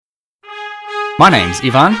My name's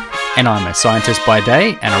Ivan, and I'm a scientist by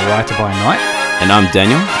day and a writer by night. And I'm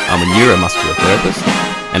Daniel. I'm a neuromuscular therapist,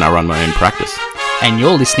 and I run my own practice. And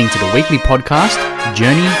you're listening to the weekly podcast,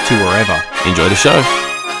 Journey to Wherever. Enjoy the show.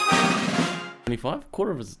 25?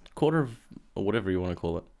 Quarter of, or whatever you want to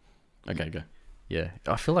call it. Okay, go. Yeah,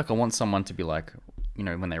 I feel like I want someone to be like, you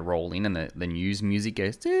know, when they roll in and the news music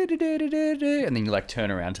goes, and then you like turn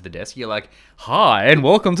around to the desk, you're like, hi, and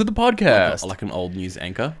welcome to the podcast. Like an old news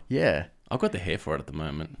anchor. Yeah. I've got the hair for it at the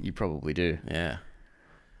moment. You probably do. Yeah.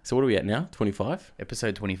 So what are we at now? 25?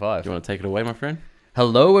 Episode 25. Do you want to take it away, my friend?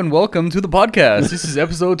 Hello and welcome to the podcast. This is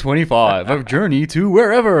episode 25 of Journey to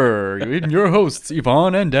Wherever. And your hosts,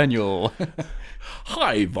 Yvonne and Daniel.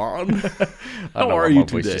 Hi, Yvonne. How are you my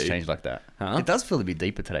voice today? just changed like that. Huh? It does feel a bit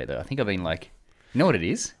deeper today, though. I think I've been like, you know what it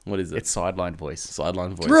is? What is it? It's sideline voice.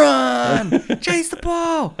 Sideline voice. Run! Chase the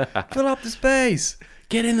ball! Fill up the space!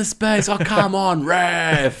 Get in the space. Oh, come on,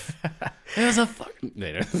 ref. It was a fucking...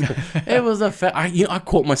 It was a... I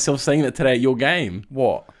caught myself saying that today at your game.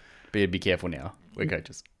 What? Be careful now. We're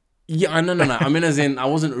coaches. Yeah, no. I mean, as in, I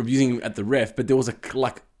wasn't abusing at the ref, but there was a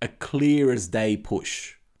clear as day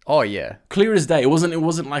push. Oh, yeah. Clear as day. It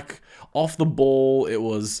wasn't like off the ball. It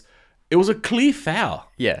was a clear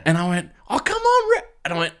foul. Yeah. And I went, oh, come on, ref.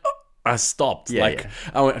 And I went, oh. I stopped. Yeah, like, yeah.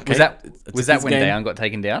 I went, okay. Was that when Dayan got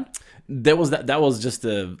taken down? It was different.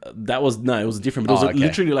 But it was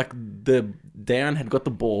literally like Dayan had got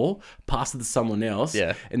the ball, passed it to someone else.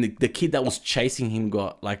 Yeah. And the kid that was chasing him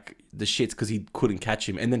got like the shits because he couldn't catch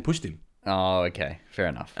him and then pushed him. Oh, okay. Fair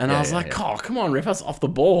enough. And I was like, oh, come on, ref, that's off the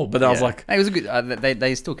ball. But I was like... Hey, it was a good...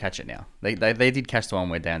 they still catch it now. They did catch the one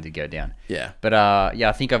where Down did go down. Yeah. But, yeah,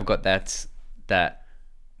 I think I've got that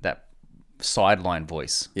sideline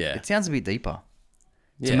voice. Yeah. It sounds a bit deeper.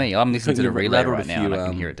 To Yeah. me, I'm listening to the relay rattled right a now few, and I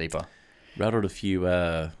can hear it deeper. Rattled a few,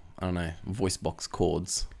 I don't know, voice box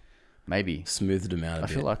chords. Maybe. Smoothed them out a bit.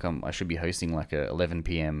 I feel like I should be hosting like a 11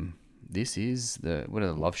 p.m. This is the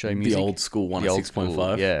love show music? The old school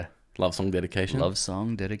 106.5. Yeah. Love song dedication. Love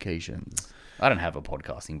song dedications. I don't have a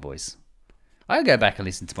podcasting voice. I go back and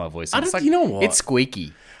listen to my voice. You know what? It's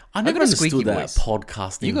squeaky. I never got a squeaky understood that voice.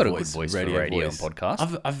 podcasting. You got a good voice, voice for radio and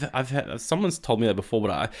podcast. I've had someone's told me that before,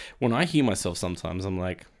 but when I hear myself sometimes, I'm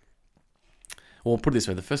like, well, put it this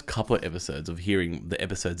way: the first couple of episodes of hearing the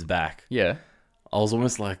episodes back, Yeah. I was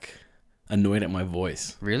almost like annoyed at my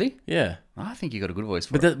voice. Really? Yeah, I think you got a good voice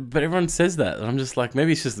for it. but everyone says that, and I'm just like,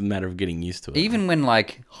 maybe it's just a matter of getting used to it. Even when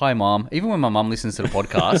like, hi mom, even when my mum listens to the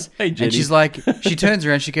podcast, Hey, Jenny. and she's like, she turns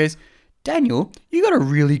around, she goes, Daniel, you got a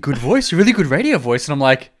really good voice, a really good radio voice. And I'm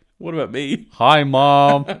like, What about me? hi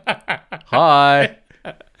mom. Hi.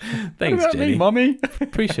 Thanks, What about Jenny. me, mummy?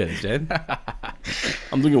 Appreciate it, Jen.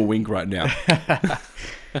 I'm doing a wink right now.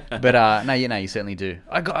 But no, you certainly do.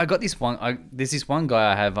 I got this one. There's this one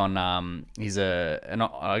guy I have on. He's an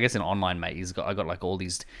online mate. I got like all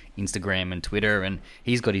these Instagram and Twitter, and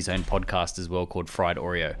he's got his own podcast as well called Fried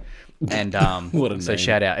Oreo. And What a so name.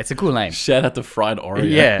 shout out. It's a cool name. Shout out to Fried Oreo.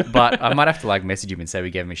 Yeah, but I might have to like message him and say we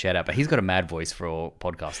gave him a shout out. But he's got a mad voice for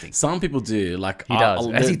podcasting. Some people do. Like He does.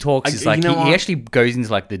 As he talks, it's like he actually goes into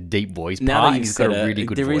like the deep voice part. And he's got a really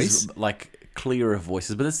good voice. There is like clearer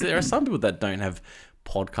voices, but there are some people that don't have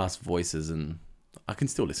podcast voices, and I can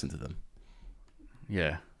still listen to them.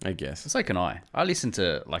 Yeah. I guess. So can I. I listen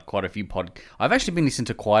to like quite a few I've actually been listening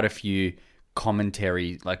to quite a few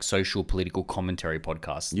commentary, like social political commentary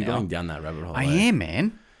podcasts. You're now. going down that rabbit hole. I am,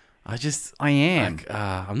 man. I am. Like,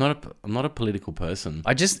 I'm not a political person.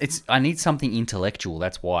 I need something intellectual.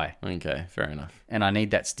 That's why. Okay, fair enough. And I need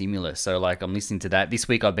that stimulus. So like I'm listening to that. This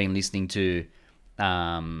week I've been listening to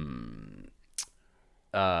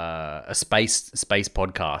a space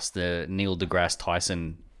podcast, the Neil deGrasse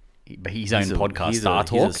Tyson, his own podcast, Star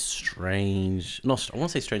Talk. He's a strange, I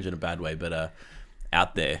won't say strange in a bad way, but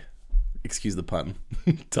out there, excuse the pun,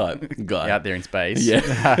 type guy. Out there in space. Yeah.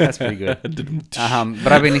 That's pretty good.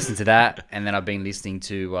 But I've been listening to that, and then I've been listening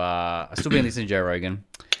to, I've still been listening to Joe Rogan.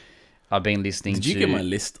 I've been listening to... Did you get my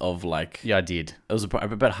list of like... Yeah, I did. It was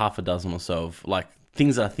about half a dozen or so of like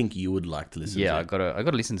things that I think you would like to listen to. Yeah, I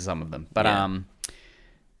gotta listen to some of them. But Yeah.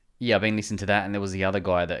 yeah, I've been listening to that, and there was the other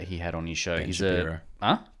guy that he had on his show. Ben Shapiro.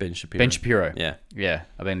 Ben Shapiro. Ben Shapiro. Yeah. Yeah,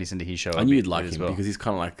 I've been listening to his show. I knew you'd like him because he's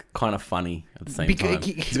kind of funny at the same time.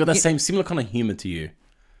 He's got that similar kind of humor to you.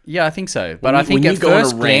 Yeah, I think so. But I think when at you go on a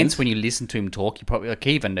first glance, rant- when you listen to him talk, you probably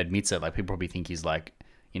he even admits it. Like people probably think he's like,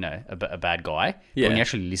 you know, a bad guy. Yeah. But when you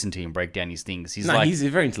actually listen to him break down his things, he's He's a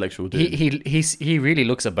very intellectual dude. he really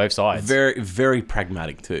looks at both sides. Very, very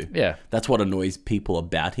pragmatic too. Yeah. That's what annoys people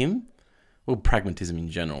about him. Well, pragmatism in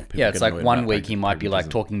general. People Yeah, it's get like annoyed one about week he might be like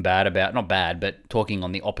pragmatism. talking bad about, not bad, but talking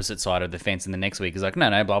on the opposite side of the fence, and the next week he's like, no,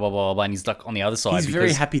 blah, blah, blah, blah, and he's like on the other side. He's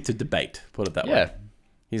very happy to debate, put it that Yeah. way.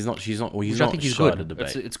 He's not, she's not, well, he's which I not think is shy good. to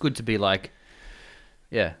debate. It's good to be like,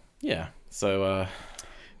 yeah. Yeah. So,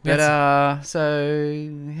 But,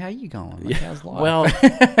 so, how you going? Like, how's life? well,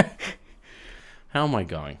 how am I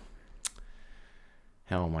going?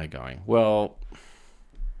 How am I going? Well,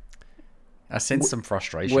 I sense some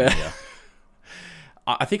frustration well- here.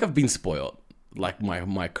 I think I've been spoiled, like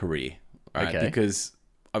my career, right? Okay. Because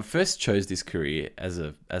I first chose this career as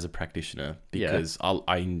a practitioner because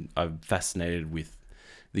I'm fascinated with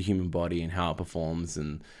the human body and how it performs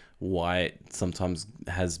and why it sometimes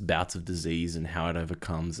has bouts of disease and how it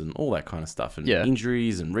overcomes and all that kind of stuff and Yeah.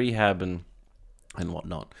 injuries and rehab and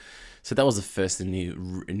whatnot. So that was the first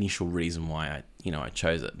initial reason why I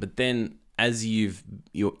chose it. But then as you're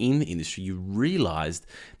in the industry, you realized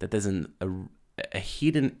that there's a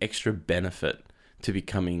hidden extra benefit to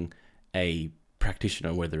becoming a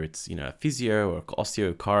practitioner, whether it's a physio or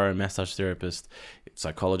osteo, chiro, massage therapist,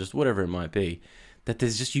 psychologist, whatever it might be. That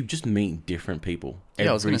there's you just meet different people.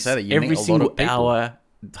 Yeah, I was gonna say that you every meet a lot single of people. hour,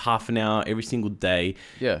 half an hour, every single day.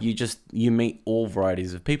 Yeah. You meet all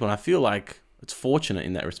varieties of people, and I feel like it's fortunate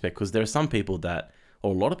in that respect because there are some people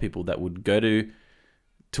or a lot of people that would go to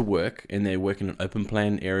work and they work in an open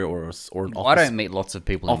plan area or an office. I don't meet lots of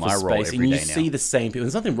people in my office role space, every and you day now. see the same people.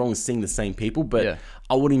 There's nothing wrong with seeing the same people, but Yeah.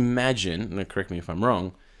 I would imagine, and correct me if I'm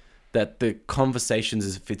wrong, that the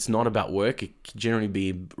conversations, if it's not about work, it can generally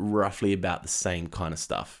be roughly about the same kind of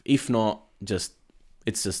stuff. If not,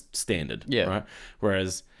 it's just standard, Yeah. right?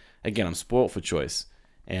 Whereas, again, I'm spoiled for choice,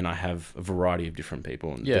 and I have a variety of different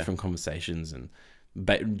people and Yeah. different conversations, and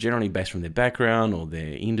generally based from their background or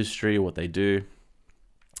their industry or what they do.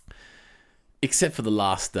 Except for the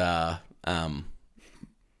last,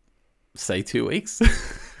 say 2 weeks.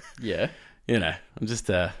 Yeah. I'm just,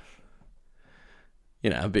 a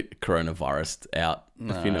bit coronavirus out,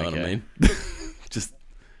 if you know what I okay. mean.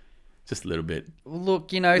 just a little bit.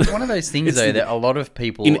 Look, it's one of those things, It's though, in- that a lot of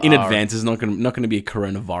people In are... advance, it's not gonna be a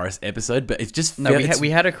coronavirus episode, but it's just No, we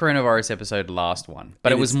had a coronavirus episode last one,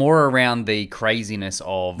 but And it was it's- more around the craziness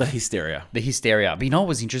of the hysteria. the hysteria. But you know what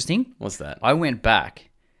was interesting? What's that? I went back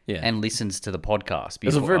Yeah. and listened to the podcast It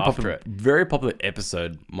was a before, very after very it. popular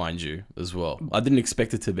episode, mind you, as well. I didn't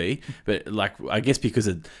expect it to be, but I guess because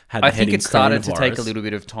it had. I the think heading it started to take a coronavirus. little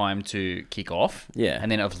bit of time to kick off. Yeah.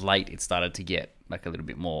 And then of late, it started to get like a little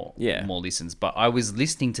bit more, Yeah. more listens. But I was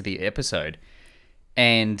listening to the episode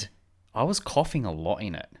and I was coughing a lot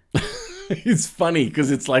in it. It's funny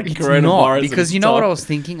because it's like It's coronavirus. not, and because it's you know what I top. was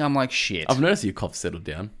thinking? I'm like, shit. I've noticed your cough settled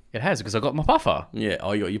down. It has, because I got my puffer. Yeah.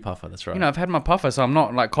 Oh, you got your puffer. That's right. I've had my puffer, so I'm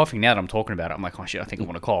not like coughing now that I'm talking about it. I'm like, oh shit, I think I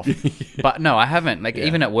want to cough. But no, I haven't. Like,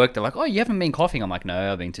 even at work, they're like, oh, you haven't been coughing. I'm like,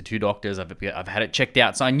 no, I've been to 2 doctors. I've had it checked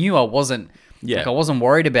out. So I knew I wasn't, Yeah. I wasn't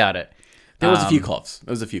worried about it. There was a few coughs.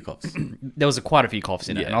 There was quite a few coughs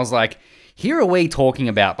in it. Yeah. And I was like, here are we talking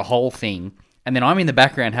about the whole thing, and then I'm in the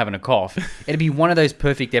background having a cough. It'd be one of those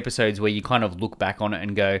perfect episodes where you kind of look back on it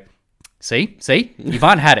and go, see,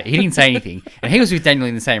 Yvonne had it. He didn't say anything. And he was with Daniel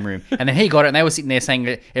in the same room. And then he got it, and they were sitting there saying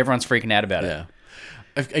that everyone's freaking out about it. Yeah.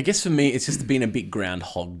 I guess for me, it's just been a bit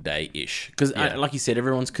Groundhog Day-ish. Because, like you said,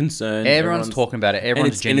 everyone's concerned. Everyone's talking about it.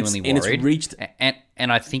 Everyone's genuinely and worried. it's reached...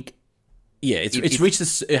 And I think... Yeah, it's reached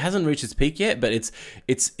this. It hasn't reached its peak yet, but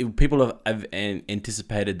people have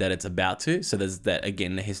anticipated that it's about to. So there's that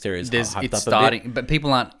again. The hysteria is hyped it's up starting, a bit. but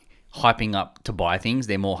people aren't hyping up to buy things.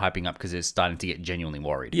 They're more hyping up because they're starting to get genuinely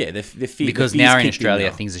worried. Yeah, Because now in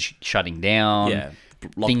Australia, things are shutting down. Yeah,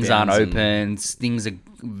 things aren't lockdowns open.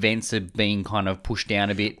 Events are being kind of pushed down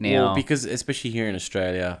a bit now. Well, because especially here in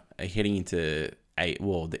Australia, heading into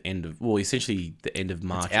essentially the end of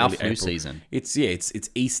March, our early flu April. season. It's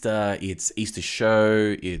Easter, it's Easter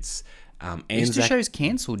show, it's Easter Anzac. show's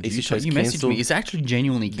cancelled. Easter You show's messaged cancelled. me. It's actually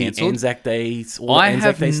genuinely the cancelled. Anzac days. I Anzac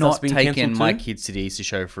have Day stuff's not been taken cancelled my too. kids to the Easter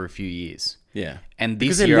show for a few years. Yeah, And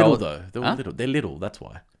because this they're year, little though. They're Huh? little. They're little. That's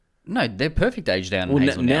why. No, they're perfect age down in Well,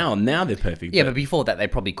 Hazel now they're perfect. Yeah, but before that, they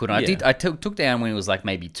probably couldn't. Yeah. I took down when he was like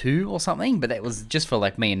maybe 2 or something, but that was just for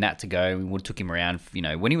like me and Nat to go. We would took him around,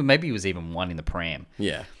 when maybe he was even 1 in the pram.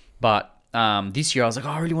 yeah, But this year I was like, oh,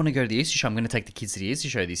 I really want to go to the Easter show. I'm going to take the kids to the Easter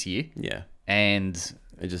show this year. yeah. And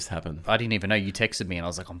It just happened. I didn't even know. You texted me and I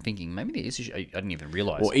was like, I'm thinking maybe the Easter show. I didn't even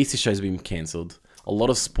realize. Well, Easter show's been cancelled. A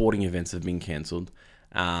lot of sporting events have been cancelled.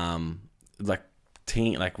 Like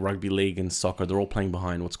rugby league and soccer, they're all playing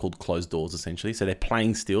behind what's called closed doors, essentially. So they're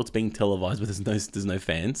playing still. It's being televised, but there's no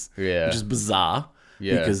fans. Yeah. Which is bizarre.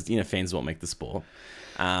 Yeah. Because fans won't make the sport.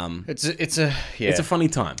 It's It's a funny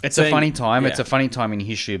time. It's a funny time. Yeah. It's a funny time in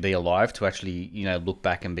history to be alive, to actually, look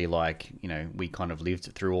back and be like, we kind of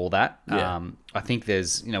lived through all that. Yeah. I think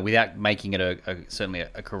there's, without making it certainly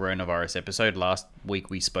a coronavirus episode, last week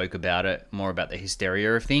we spoke about it, more about the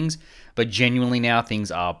hysteria of things, but genuinely now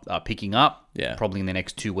things are picking up. Yeah. Probably in the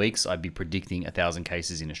next 2 weeks, I'd be predicting 1,000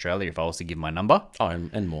 cases in Australia if I was to give my number. Oh,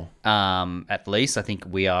 and more. At least I think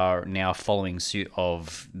we are now following suit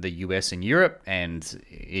of the US and Europe, and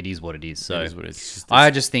it is what it is. So It is what it is. It's just, I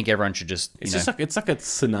just think everyone should just, it's just like it's like a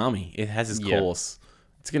tsunami. It has its Yeah. course.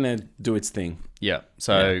 It's gonna do its thing. yeah.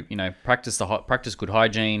 So practice practice good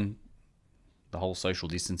hygiene, the whole social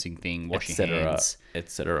distancing thing, wash your hands,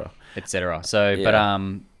 etc. etc. So, Yeah.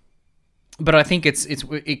 but I think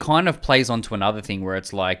it kind of plays onto another thing where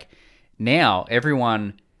it's like now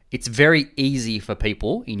everyone. It's very easy for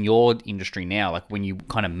people in your industry now, like when you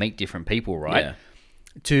kind of meet different people, right?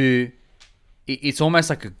 Yeah. It's almost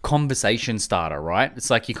like a conversation starter, right? It's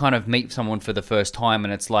like you kind of meet someone for the first time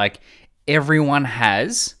and it's like everyone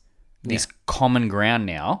has this common ground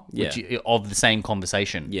now of the same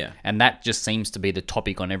conversation. Yeah. And that just seems to be the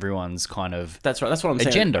topic on everyone's kind of That's right. That's what I'm saying.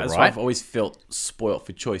 agenda, That's right? why I've always felt spoilt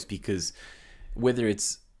for choice, because whether it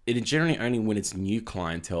generally only when it's new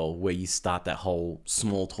clientele where you start that whole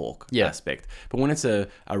small talk aspect. But when it's a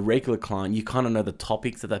regular client, you kind of know the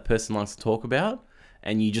topics that person likes to talk about,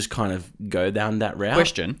 and you just kind of go down that route.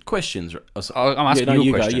 Questions. I'm asking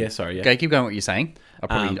you a question. Yeah, sorry. Yeah. Okay, keep going what you're saying.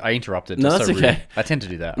 I interrupted. No, That's that's so okay. rude. I tend to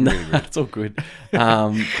do that. I'm really rude. It's all good.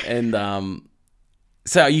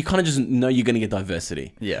 So you kind of just know you're going to get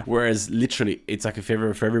diversity. Yeah. Whereas literally, it's like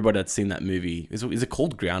for everybody that's seen that movie, is it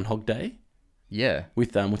called Groundhog Day? Yeah.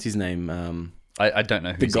 With what's his name? I don't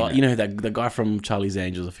know The who's guy, in it. the guy from Charlie's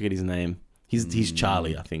Angels. I forget his name. He's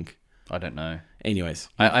Charlie, I think. I don't know. Anyways,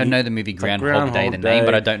 I know the movie Groundhog Day, the Groundhog name,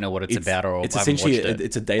 but Day. I don't know what it's about or it's I haven't essentially watched it.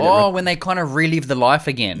 it's a day that Oh, when they kind of relive the life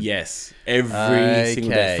again. yes, every single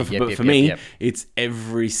day. Okay. But Yep, for yep, me, yep. it's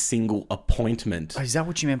every single appointment. Oh, is that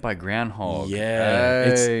what you meant by groundhog? Yeah. Oh,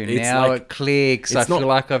 It's now like- it clicks. I it's not- feel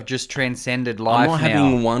like I've just transcended life I'm not now.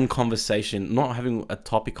 having one conversation, not having a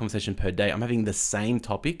topic conversation per day. I'm having the same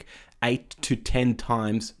topic 8 to 10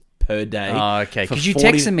 times per day. Oh, okay. for Because you 40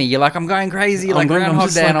 texted me, you're like, I'm going crazy, I'm like going- I'm Groundhog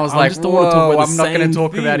just Day, and I was I like, just don't wanna talk whoa, about the I'm not going same to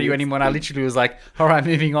talk about thing. you anymore. And I literally was like, all right,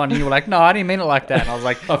 moving on. And you were like, no, I didn't mean it like that. And I was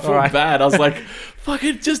like, I all felt right. bad. I was like, fuck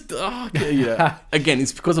it, just okay. Again,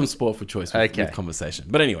 it's because I'm spoiled for choice with, Okay. with conversation.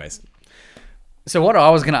 But anyways, So what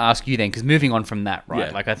I was going to ask you then, because moving on from that, right?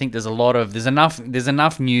 Yeah. Like I think there's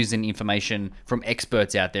enough news and information from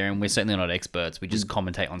experts out there, and we're certainly not experts. We just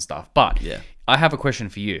commentate on stuff. But Yeah. I have a question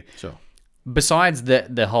for you. sure. Besides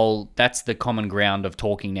the whole, that's the common ground of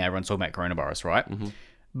talking now. Everyone's talking about coronavirus, right? Mm-hmm.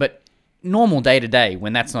 But normal day to day,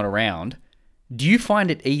 when that's not around, do you find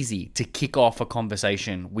it easy to kick off a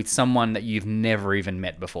conversation with someone that you've never even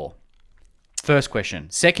met before? First question.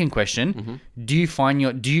 Second question, Mm-hmm.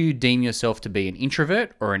 do you deem yourself to be an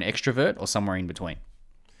introvert or an extrovert or somewhere in between?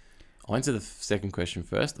 I'll answer the second question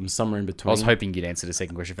first. I'm somewhere in between. I was hoping you'd answer the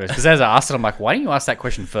second question first, because as I asked it, I'm like, why didn't you ask that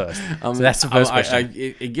question first? So that's the first question.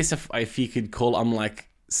 I guess if you could call, I'm like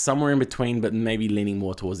somewhere in between, but maybe leaning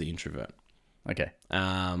more towards the introvert. Okay.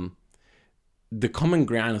 The common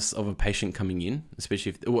ground of a patient coming in,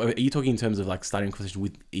 especially if, are you talking in terms of like starting a conversation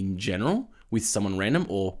with in general with someone random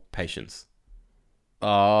or patients?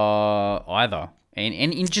 Either. And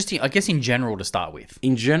in just, I guess in general to start with.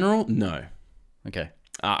 In general, no. Okay.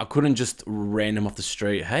 I couldn't just random off the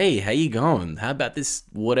street. Hey, how you going? How about this?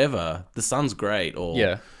 Whatever. The sun's great. Or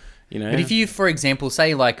Yeah. you know. But if you, for example,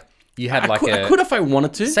 say like you had I could if I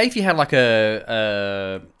wanted to. say if you had like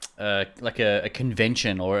a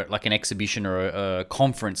convention or like an exhibition or a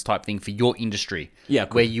conference type thing for your industry. Yeah,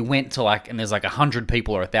 cool. Where you went to like, and there's like 100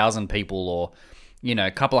 people or 1,000 people or,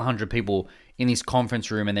 a couple of hundred people in this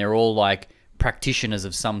conference room, and they're all like practitioners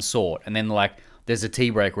of some sort. And then like there's a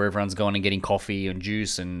tea break where everyone's going and getting coffee and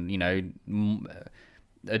juice and,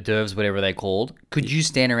 d'oeuvres, whatever they're called. Could you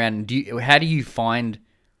stand around and how do you find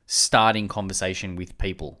starting conversation with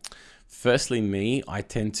people? Firstly, I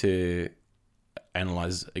tend to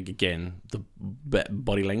analyze again the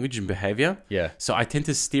body language and behavior. Yeah. So I tend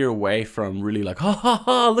to steer away from really like, ha ha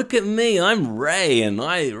ha, look at me, I'm Ray, and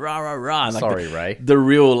I rah rah rah. Like Sorry, Ray. The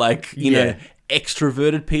real like you Yeah. know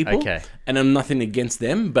extroverted people. Okay. And I'm nothing against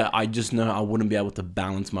them, but I just know I wouldn't be able to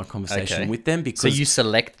balance my conversation Okay. with them So because you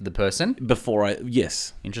select the person? before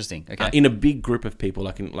yes. Interesting. Okay. In a big group of people,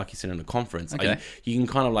 like you said in a conference, Okay. you can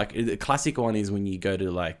kind of like the classic one is when you go to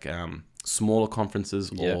like smaller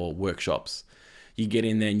conferences Yeah. or workshops. You get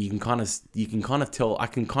in there and you can kind of tell. I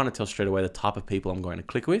can kind of tell straight away the type of people I'm going to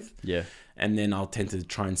click with. Yeah. And then I'll tend to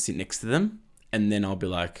try and sit next to them And then I'll be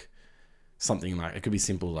like, something like, it could be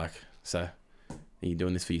simple, like, so are you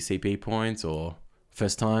doing this for your CP points, or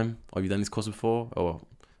first time, or have you done this course before, or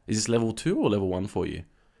is this level 2 or level 1 for you?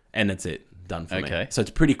 And that's it, done for me. Okay. So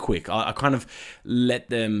it's pretty quick. I kind of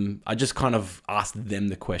I just kind of ask them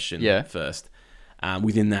the question first,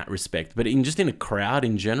 within that respect. But in a crowd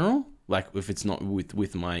in general, like if it's not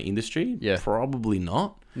with my industry, probably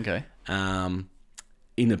not. Okay.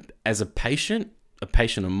 As a patient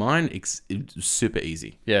of mine, it's super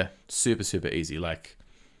easy. Yeah. Super, super easy. Like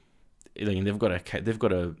they've got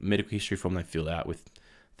a medical history form they fill out with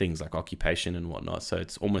things like occupation and whatnot. So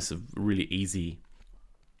it's almost a really easy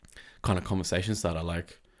kind of conversation starter.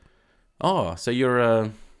 Like, oh, so you're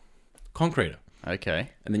a concreter. Okay.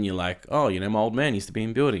 And then you're like, oh, my old man used to be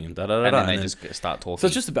in building and da-da-da-da. And then they just start talking. So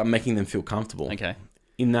it's just about making them feel comfortable. Okay.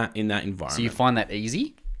 In that environment. So you find that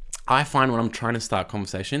easy? I find when I'm trying to start a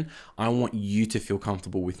conversation, I want you to feel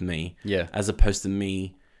comfortable with me. Yeah. As opposed to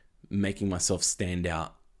me making myself stand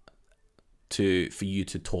out for you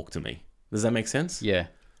to talk to me. Does that make sense? Yeah.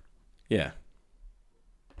 Yeah.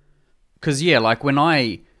 Because, like when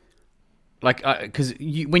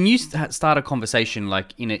when you start a conversation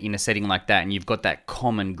like in a setting like that, and you've got that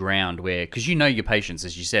common ground where, because your patients,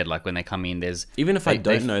 as you said, like when they come in, there's even if I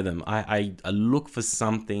don't know them, I look for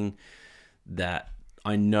something that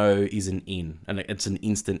I know is an in, and it's an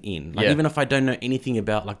instant in. Like even if I don't know anything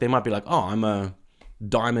about, like they might be like, oh, I'm a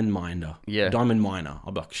diamond miner. Yeah. Diamond miner.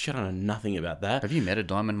 I'll be like, shit, I know nothing about that. Have you met a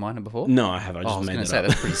diamond miner before? No, I haven't. I was going to say,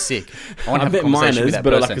 that's pretty sick. I want to have a conversation with that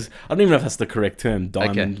person. I don't even know if that's the correct term,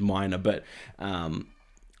 diamond miner, but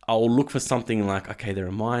I'll look for something like, okay, they're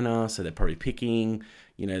a miner, so they're probably picking,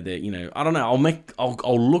 they're, I don't know.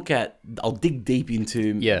 I'll dig deep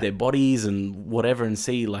into their bodies and whatever, and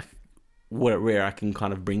see like where I can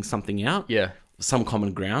kind of bring something out. Yeah. Some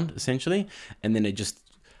common ground, essentially. And then it just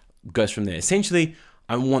goes from there. Essentially,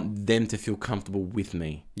 I want them to feel comfortable with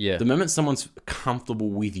me. Yeah. The moment someone's comfortable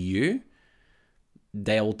with you,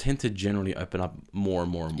 they'll tend to generally open up more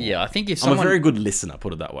and more and more. Yeah, I think I'm a very good listener,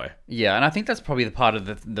 put it that way. Yeah, and I think that's probably the part of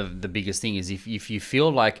the biggest thing is if you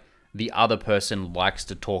feel like the other person likes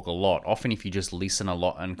to talk a lot, often if you just listen a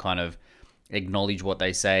lot and kind of acknowledge what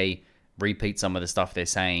they say, repeat some of the stuff they're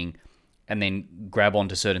saying, and then grab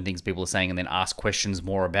onto certain things people are saying and then ask questions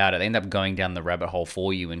more about it, they end up going down the rabbit hole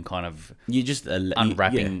for you and kind of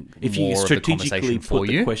unwrapping if you more of the conversation for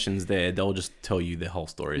you. The questions there, they'll just tell you the whole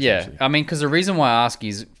story. Yeah, I mean, because the reason why I ask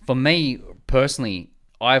is, for me personally,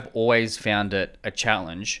 I've always found it a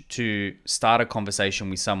challenge to start a conversation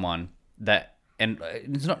with someone that, and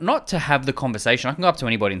it's not to have the conversation. I can go up to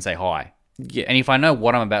anybody and say hi. Yeah. And if I know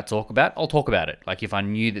what I'm about to talk about, I'll talk about it. Like if I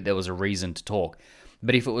knew that there was a reason to talk.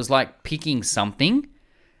 But if it was like picking something,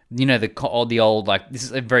 the old, like, this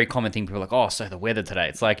is a very common thing. People are like, oh, so the weather today.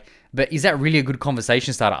 It's like, but is that really a good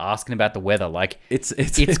conversation starter, asking about the weather? Like, it's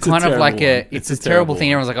kind of like it's a terrible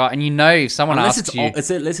thing. Everyone's like, oh, and if someone asks you,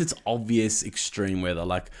 unless it's obvious extreme weather,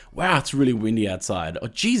 like, wow, it's really windy outside. Oh,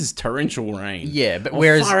 Jesus, torrential rain. Yeah, but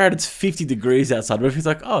whereas far out, it's 50 degrees outside. But if it's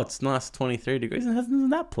like, oh, it's nice, 23 degrees, and isn't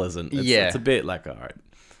that pleasant? It's a bit like, all right.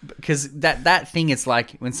 Because that thing, it's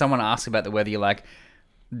like when someone asks about the weather, you're like,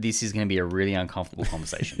 this is going to be a really uncomfortable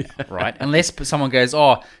conversation now, right? Unless someone goes,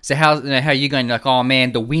 oh, so how are you going? You're like, oh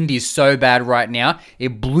man, the wind is so bad right now.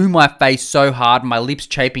 It blew my face so hard, my lip's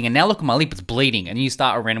chafing, and now look at my lip, it's bleeding. And you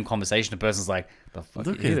start a random conversation, the person's like, the fuck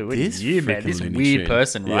look is at this man, this weird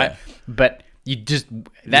person, right? Yeah. But you just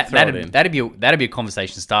that'd be a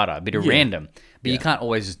conversation starter, a bit of random. But you can't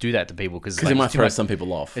always just do that to people because it might throw some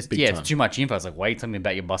people off. It's too much info. It's like, wait, tell me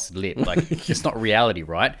about your busted lip. Like, it's not reality,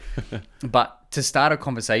 right? But to start a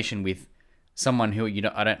conversation with someone who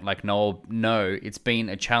I don't like know, it's been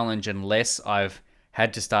a challenge unless I've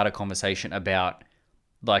had to start a conversation about,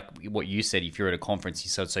 like what you said, if you're at a conference,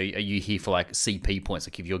 so are you here for like CP points?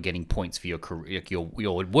 Like if you're getting points for your career, like your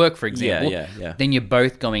work, for example, then you're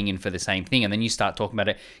both going in for the same thing. And then you start talking about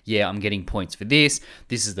it. Yeah, I'm getting points for this.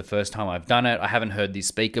 This is the first time I've done it. I haven't heard this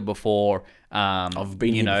speaker before. I've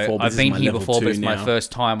been here before, but it's my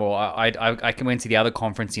first time. Or I went to the other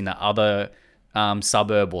conference in the other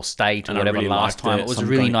suburb or state or whatever last time. It was a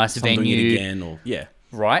really nice venue.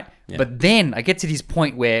 Right? Yeah. But then I get to this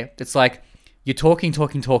point where it's like, you're talking,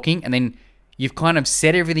 and then you've kind of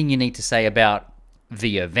said everything you need to say about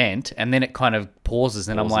the event, and then it kind of pauses,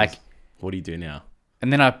 and I'm like, what do you do now?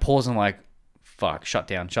 And then I pause and I'm like, fuck, shut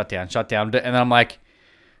down. And then I'm like,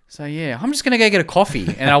 so yeah, I'm just going to go get a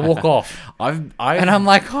coffee, and I walk off. And I'm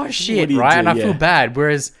like, oh shit, right? And I feel bad.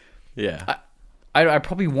 Whereas I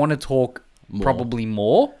probably want to talk probably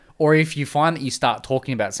more, Or if you find that you start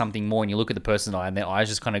talking about something more and you look at the person's eye and their eyes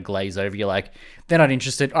just kind of glaze over, you're like, they're not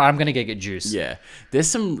interested. Oh, I'm going to go get juice. Yeah. There's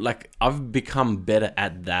some, like, I've become better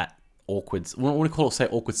at that awkward, what do we call it, say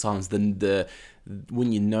awkward silence, than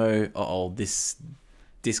when you know, this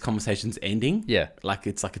conversation's ending. Yeah. Like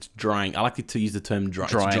it's drying. I like to use the term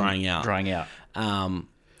drying out. Drying out.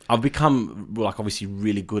 I've become, like, obviously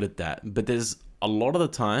really good at that. But there's a lot of the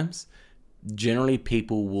times, generally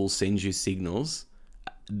people will send you signals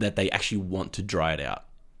that they actually want to dry it out.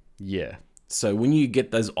 Yeah. So when you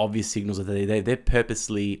get those obvious signals that they're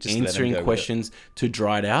purposely Just answering questions to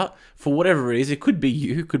dry it out for whatever it is, it could be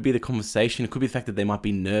you, it could be the conversation, it could be the fact that they might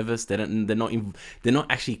be nervous, they're not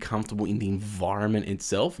actually comfortable in the environment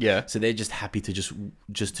itself. Yeah. So they're just happy to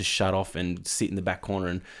just to shut off and sit in the back corner,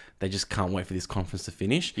 and they just can't wait for this conference to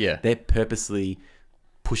finish. Yeah. They're purposely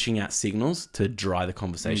pushing out signals to dry the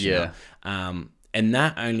conversation out.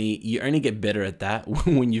 And you only get better at that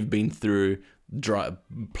when you've been through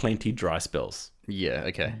plenty dry spells. Yeah,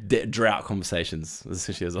 okay. Drought conversations,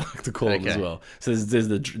 essentially, as I like to call them as well. So there's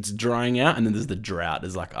it's drying out, and then there's the drought.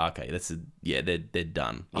 It's like, okay, they're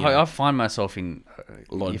done. I find myself in,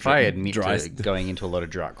 if I admit dry to going into a lot of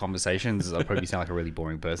drought conversations, I probably sound like a really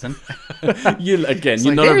boring person. You're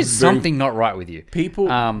not there is something not right with you.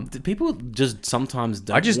 People just sometimes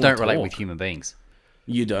don't. I just want don't relate talk. with human beings.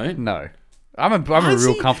 You don't? No. I'm a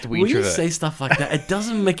real comfortable when introvert. You say stuff like that, it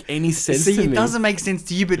doesn't make any sense to me. It doesn't make sense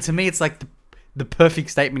to you, but to me, it's like the perfect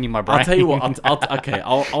statement in my brain. I'll tell you what.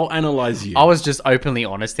 I'll analyze you. I was just openly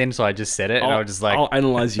honest then, so I just said it, and I was just like, I'll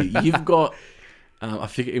analyze you. You've got. I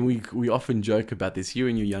figure, and we often joke about this. You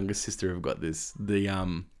and your younger sister have got this.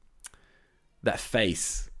 That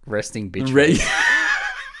face. Resting bitch face.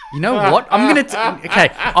 You know what? I'm gonna.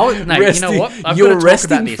 You know what? Your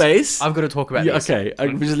resting face. I've got to talk about this. Okay,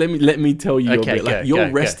 just let me tell you. Your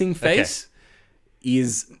resting face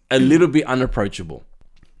is a little bit unapproachable.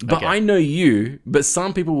 But I know you. But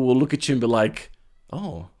some people will look at you and be like,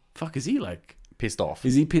 "Oh, fuck, is he like pissed off?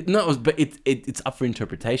 Is he pissed?" No, but it's up for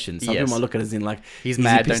interpretation. Some people might look at it as in like, he's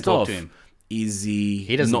mad. Don't talk to him. Is he?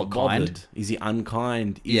 He doesn't not look bothered? kind. Is he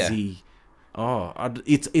unkind? Is he? Oh,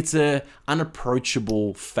 it's a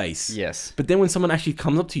unapproachable face. Yes. But then when someone actually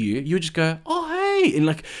comes up to you, you just go, "Oh, hey," and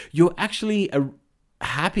like you're actually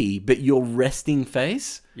happy, but your resting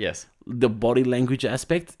face. Yes. The body language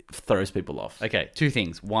aspect throws people off. Okay, two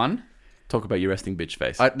things. One, talk about your resting bitch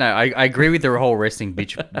face. I agree with the whole resting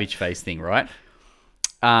bitch face thing, right?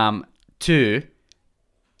 Two,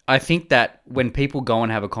 I think that when people go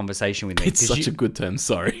and have a conversation with me, it's such a good term.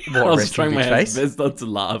 Sorry, what, I was resting trying my bitch hands face? best not to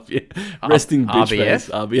laugh. Yeah. Resting bitch face.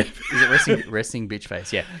 RBF. Is it resting bitch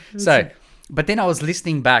face? Yeah. So, but then I was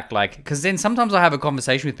listening back, like, because then sometimes I have a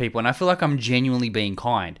conversation with people and I feel like I'm genuinely being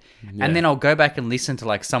kind, and then I'll go back and listen to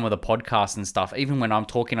like some of the podcasts and stuff. Even when I'm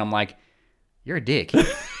talking, I'm like, "You're a dick."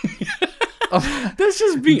 That's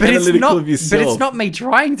just being analytical of yourself. But it's not me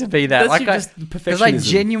trying to be that. That's like because I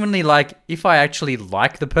genuinely like. If I actually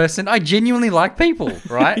like the person, I genuinely like people,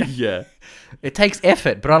 right? Yeah. It takes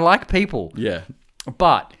effort, but I like people. Yeah.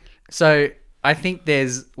 But so I think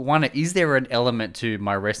there's one. Is there an element to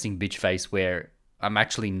my resting bitch face where I'm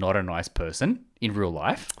actually not a nice person in real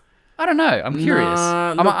life? I don't know. I'm curious.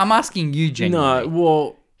 I'm asking you genuinely. No,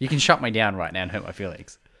 well, you can shut me down right now and hurt my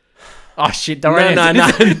feelings. Oh shit! Don't no.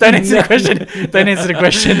 Don't answer the question. Don't answer the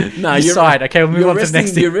question. No, you side. Okay, we'll move on to the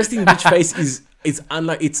next thing. Your resting bitch face is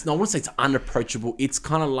unlike. It's I won't say it's unapproachable. It's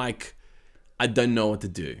kind of like I don't know what to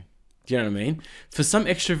do. Do you know what I mean? For some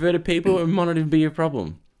extroverted people, it might not even be a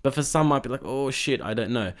problem. But for some, might be like, oh shit, I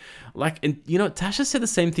don't know. Like, and you know, Tasha said the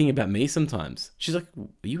same thing about me sometimes. She's like,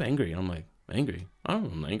 "Are you angry?" And I'm like, "Angry?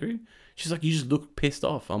 I'm not angry." She's like, "You just look pissed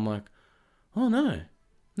off." I'm like, "Oh no."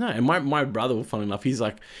 No, and my brother, funny enough,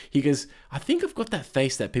 he goes, "I think I've got that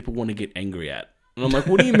face that people want to get angry at." And I'm like,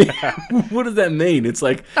 "What do you mean? What does that mean?" It's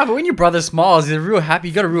like, no, but when your brother smiles, he's real happy.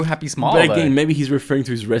 You got a real happy smile. But again, maybe he's referring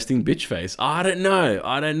to his resting bitch face. I don't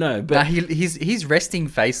know. But his resting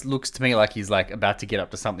face looks to me like he's like about to get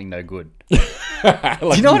up to something no good. Like,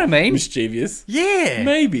 do you know what I mean? Mischievous. Yeah,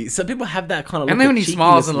 maybe. So people have that kind of. And then when he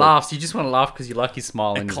smiles and laughs, you just want to laugh because you like his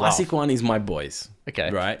smile. A classic one is my boys.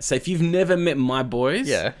 Okay. Right. So if you've never met my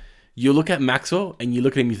boys, you look at Maxwell and you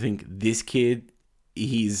look at him, you think this kid,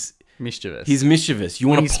 he's mischievous. He's mischievous. You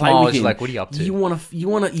want to play with him. Like, what are you up to? You want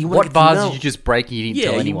to. What bars did you just break and you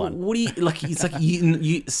didn't tell anyone? What do you like? It's like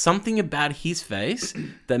you something about his face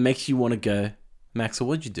that makes you want to go, Maxwell,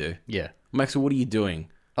 what'd you do? Yeah. Maxwell, what are you doing?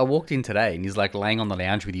 I walked in today and he's like laying on the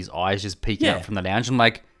lounge with his eyes just peeking out from the lounge. I'm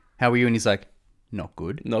like, how are you? And he's like, not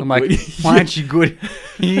good. I'm like, why aren't you good?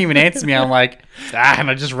 He didn't even answer me. I'm like, and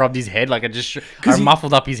I just rubbed his head. Like I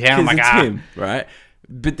muffled up his hair. I'm like, it's him, right?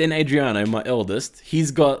 But then Adriano, my eldest,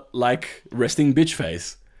 he's got like resting bitch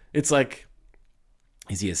face. It's like,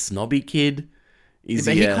 is he a snobby kid? Is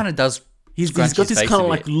But he kind of does. He's scrunch got his this face kind a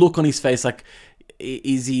of bit. like look on his face, like,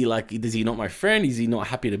 is he not my friend? Is he not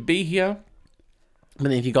happy to be here? But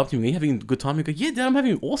then if you go up to him, are you having a good time? You go, yeah, Dad, I'm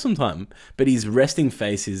having an awesome time. But his resting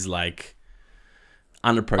face is like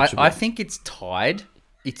unapproachable. I think it's tied.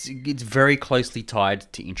 It's very closely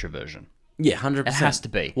tied to introversion. Yeah, 100%. It has to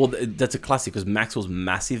be. Well, that's a classic because Maxwell's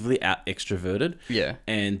massively out extroverted. Yeah.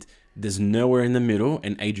 And there's nowhere in the middle,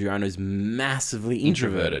 and Adriano's massively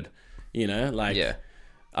introverted. You know, like, Yeah.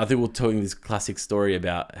 I think we're telling this classic story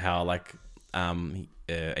about how, like,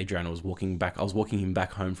 Adriano was walking back. I was walking him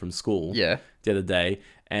back home from school. Yeah. The other day,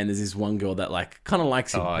 and there's this one girl that like kind of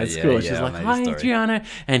likes him Oh, at yeah, school. yeah, She's I like, know this "Hi, story. Adriano,"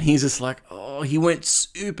 and he's just like, "Oh," he went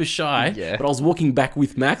super shy. Yeah. But I was walking back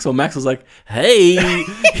with Max, or Max was like, "Hey,"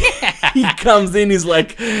 he comes in, he's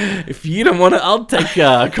like, "If you don't want it, I'll take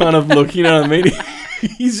kind of look." You know what I mean?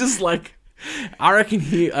 He's just like. I reckon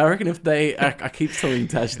if they, I keep telling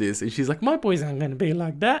Tash this, and she's like, "My boys aren't going to be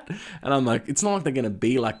like that," and I'm like, "It's not like they're going to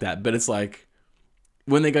be like that, but it's like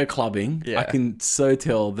when they go clubbing, Yeah. I can so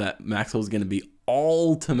tell that Maxwell's going to be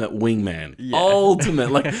ultimate wingman,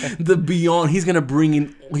 ultimate like the beyond. He's going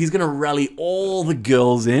to rally all the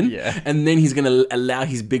girls in, Yeah. and then he's going to allow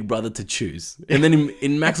his big brother to choose, and then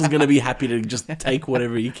in Maxwell's going to be happy to just take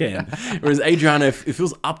whatever he can. Whereas Adriano, if it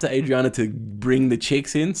was up to Adriano to bring the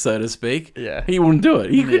chicks in, so to speak, Yeah. he wouldn't do it.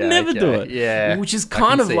 He could Yeah, never do okay. it. Yeah, which is I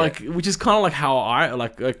kind can of see like, it. which is kind of like how I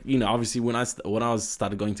like you know, obviously when I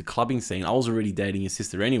started going to clubbing scene, I was already dating your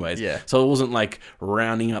sister anyways. Yeah. So it wasn't like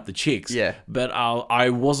rounding up the chicks. Yeah. But I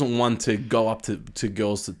wasn't one to go up to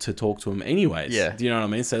girls to talk to them anyways. Yeah. Do you know what I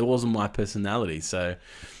mean? So it wasn't my personality. So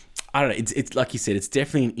I don't know. It's like you said, it's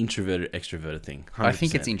definitely an introverted extroverted thing. 100%. I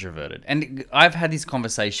think it's introverted, and I've had this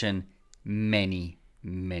conversation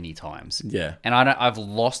many times. Yeah. And I've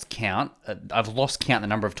lost count. I've lost count the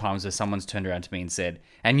number of times where someone's turned around to me and said,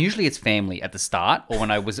 and usually it's family at the start, or when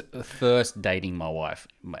I was first dating my wife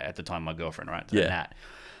at the time, my girlfriend, right? Yeah. Nat.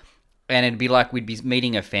 And it'd be like we'd be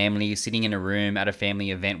meeting a family, sitting in a room at a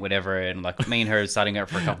family event, whatever, and like me and her starting out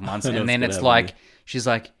for a couple months, I know and then what's it's gonna happen. like she's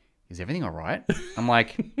like, "Is everything all right?" I'm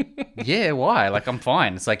like, "Yeah, why? Like I'm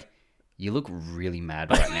fine." It's like, "You look really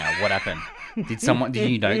mad right now. What happened? Do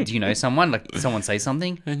you know someone? Like, did someone say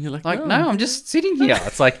something?" And you're like, Like, no, I'm just sitting here.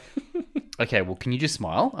 It's like, okay, well, can you just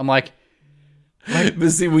smile? I'm like, But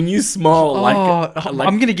see, when you smile, like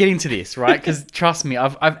I'm gonna get into this, right? Because trust me,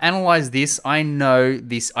 I've analyzed this. I know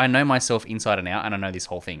this. I know myself inside and out, and I know this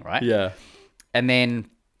whole thing, right? yeah. And then,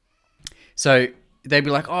 so they'd be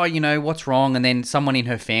like, "Oh, you know, what's wrong?" And then someone in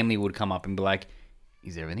her family would come up and be like,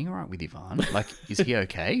 "Is everything all right with Ivan? Like, is he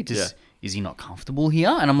okay? Is he not comfortable here?"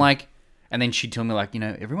 And I'm like, and then she'd tell me like, "You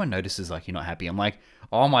know, everyone notices like you're not happy." I'm like,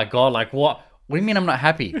 "Oh my god, like what? What do you mean I'm not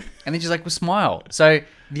happy?" And then she's like, "Well, smile." So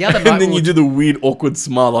the other night, And then you do the weird, awkward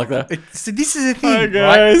smile like that. So this is the thing, Hi, right?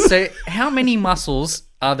 guys. So how many muscles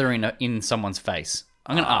are there in someone's face?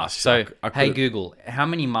 I'm gonna ask. So I hey could've- Google, how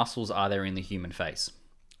many muscles are there in the human face?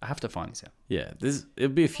 I have to find this out. Yeah, it'll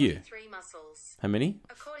be a few. 43 muscles. How many?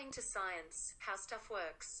 According to science, how stuff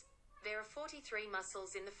works, there are 43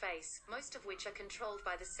 muscles in the face, most of which are controlled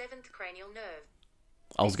by the 7th cranial nerve.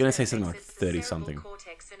 I was This going to nerve say something like exits the 30 cerebral something.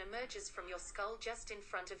 cortex and emerges from your skull just in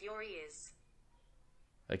front of your ears.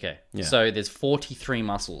 Okay. Yeah. So there's 43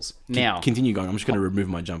 muscles. Now, Continue going. I'm just going to remove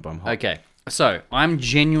my jump arm. okay. So I'm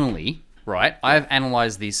genuinely, right, I've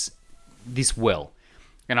analyzed this well.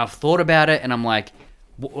 And I've thought about it and I'm like,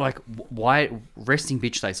 why resting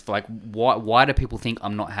bitch face? Like, why do people think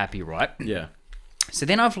I'm not happy, right? Yeah. So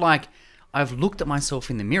then I've looked at myself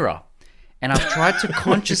in the mirror, and I've tried to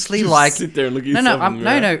consciously Just like sit there and look at no, yourself in the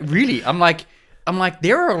mirror. really. I'm like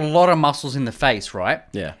there are a lot of muscles in the face, right?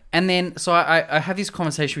 Yeah. And then so I have this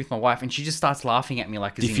conversation with my wife, and she just starts laughing at me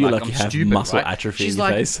like, Do you feel like I'm you have stupid, muscle right? atrophy She's in your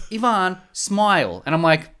like, face? Ivan, smile, and I'm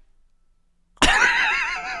like.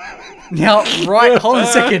 Now, right, hold on a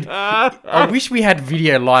second. I wish we had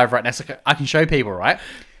video live right now so I can show people, right?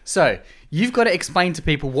 So, you've got to explain to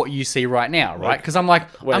people what you see right now, right? Because I'm like,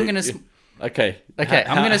 I'm going to... Okay. Okay,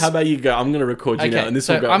 I'm gonna How about you go? I'm going to record you now, Okay, and this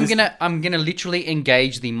so will go. I'm gonna literally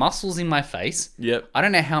engage the muscles in my face. Yep. I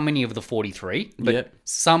don't know how many of the 43, but Yep.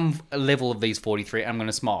 some level of these 43. I'm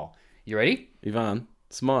gonna smile. You ready? Ivan,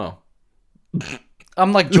 smile.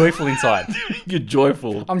 I'm like joyful inside. You're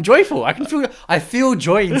joyful. I'm joyful. I feel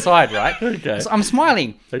joy inside, right? Okay. So I'm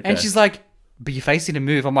smiling, Okay. and she's like, "But your face didn't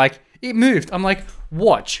move." I'm like, "It moved." I'm like,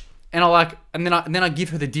 "Watch." And then I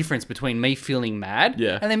give her the difference between me feeling mad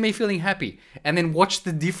Yeah. and then me feeling happy. And then watch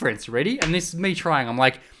the difference. Ready? And this is me trying. I'm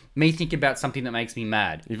like, me thinking about something that makes me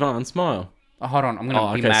mad. Ivan, smile. Oh, hold on. I'm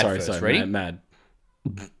going to be mad first. Ready? Mad.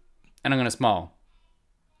 And I'm going to smile.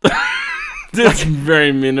 That's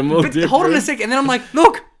very minimal. But hold on a second. And then I'm like,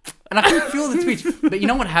 look. And I can feel the twitch. But you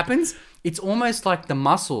know what happens? It's almost like the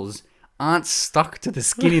muscles aren't stuck to the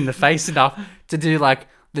skin in the face enough to do like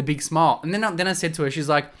the big smile. And then I said to her, she's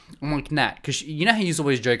like, I'm like, Nat, because you know how you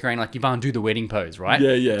always joke around like, Yvonne, do the wedding pose, right?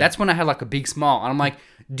 Yeah, yeah. That's when I had like a big smile. And I'm like,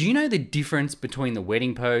 do you know the difference between the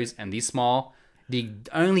wedding pose and this smile? The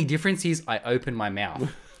only difference is I open my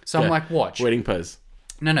mouth. So I'm like, watch. Wedding pose.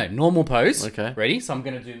 No, normal pose. Okay. Ready? So I'm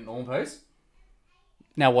going to do normal pose.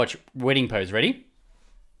 Now watch wedding pose. Ready?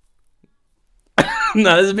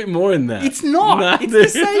 No, there's a bit more in there. It's not. No, It's the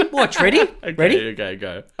same. Watch. Ready? Okay, Ready? Okay,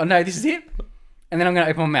 go. Oh, no, this is it. And then I'm going to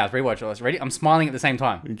open my mouth. Ready? Watch. Ready? I'm smiling at the same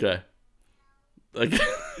time. Okay. Okay.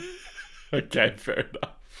 Okay, fair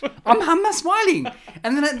enough. I'm not smiling.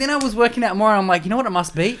 And then I was working out more. And I'm like, you know what it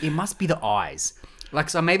must be? It must be the eyes. Like,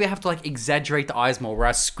 so maybe I have to like exaggerate the eyes more, where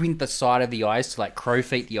I squint the side of the eyes to like crow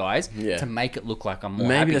feet the eyes to make it look like I'm more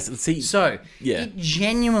Maybe happy. that's... See, So it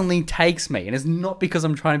genuinely takes me, and it's not because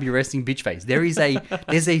I'm trying to be resting bitch face. There's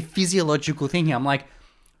a physiological thing here. I'm like,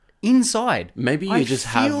 inside. maybe you I just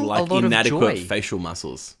have feel a like lot of inadequate joy. facial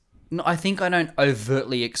muscles. No, I think I don't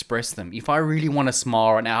overtly express them. If I really want to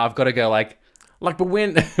smile right now, I've got to go like, Like, but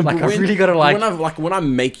when... I've really gotta, like- when I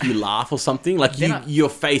make you laugh or something, like, your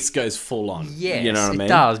face goes full on. yes, You know what I mean? it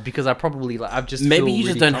does, because I probably, like, I've just Maybe feel you just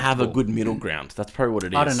really don't have a comfortable. good middle ground. That's probably what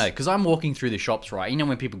it is. I don't know, because I'm walking through the shops, right? You know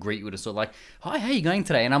when people greet you with a sort of like, hi, how you going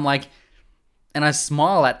today? And I'm like, and I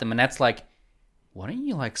smile at them, and that's like, why don't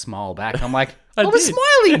you like smile back? I'm like, I was did.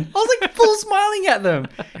 smiling. I was like full smiling at them.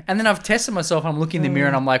 And then I've tested myself. I'm looking in the mirror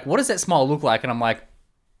and I'm like, what does that smile look like? And I'm like,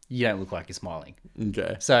 you don't look like you're smiling.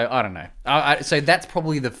 Okay. So I don't know. So that's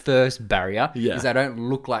probably the first barrier. Yeah. Is I don't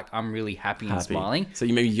look like I'm really happy and smiling. So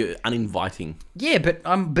you're uninviting. Yeah, but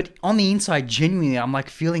on the inside, genuinely, I'm like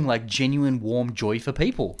feeling like genuine warm joy for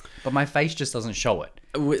people. But my face just doesn't show it.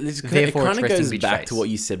 It Therefore, kind it's of resting goes bitch back face. to what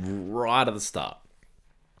you said right at the start.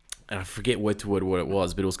 And I forget word to word what it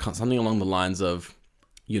was, but it was something along the lines of,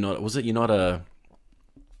 you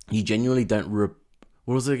genuinely don't,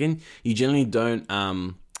 what was it again? You genuinely don't,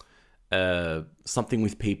 something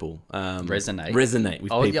with people. Resonate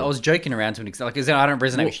with people. Yeah, I was joking around to an extent. Like, as in, I don't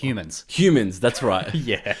resonate with humans. Humans, that's right.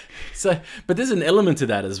 Yeah. So, but there's an element to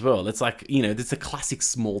that as well. It's like, it's a classic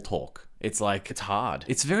small talk. It's like, It's hard.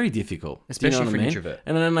 it's very difficult. Especially Do you know for what an I mean? introvert.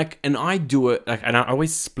 And then and I do it, and I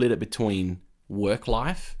always split it between work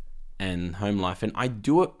life and home life. And I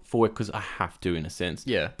do it for work because I have to, in a sense.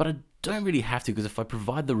 Yeah. But I don't really have to, because if I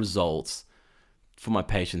provide the results for my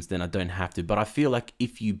patients, then I don't have to. But I feel like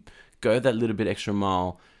if you go that little bit extra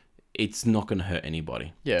mile, it's not going to hurt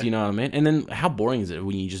anybody. Yeah. Do you know what I mean? And then how boring is it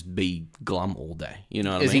when you just be glum all day? You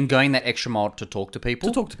know what I As mean? in going that extra mile to talk to people?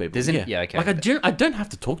 To talk to people. Yeah, okay. Like, I don't have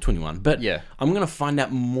to talk to anyone, but Yeah. I'm going to find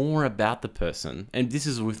out more about the person. And this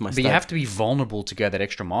is with my But you have to be vulnerable to go that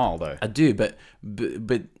extra mile, though. I do, but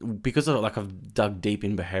because of I've dug deep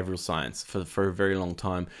in behavioral science for a very long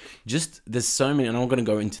time. Just there's so many, and I'm going to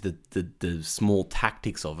go into the small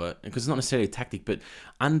tactics of it, because it's not necessarily a tactic, but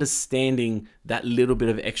understanding that little bit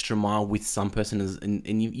of extra mile with some person is,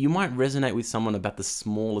 and you might resonate with someone about the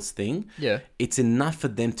smallest thing. Yeah. It's enough for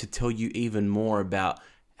them to tell you even more about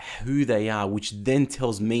who they are, which then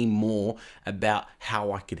tells me more about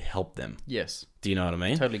how I could help them. Yes. Do you know what I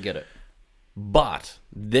mean? Totally get it. But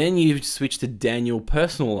then you switch to Daniel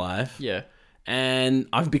personal life. Yeah. And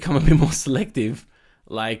I've become a bit more selective,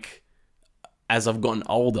 like, as I've gotten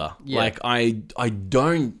older. Yeah. Like, I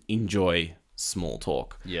don't enjoy small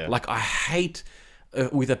talk. Yeah. Like, I hate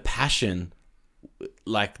with a passion,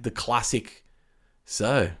 like, the classic,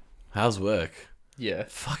 so, how's work? Yeah.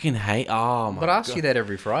 Fucking hate. Oh, my But I ask God. you that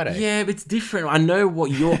every Friday. Yeah, but it's different. I know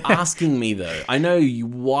what you're asking me, though. I know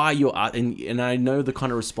why you're and I know the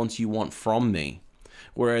kind of response you want from me.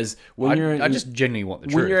 Whereas when I just genuinely want the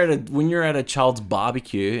truth. when you're at a child's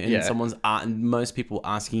barbecue and Yeah. someone's and most people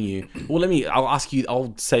asking you, well,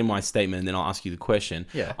 I'll say my statement and then I'll ask you the question.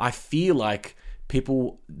 Yeah. I feel like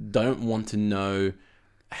people don't want to know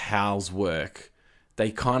how's work.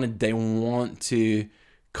 They want to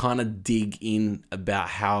kind of dig in about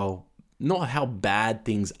not how bad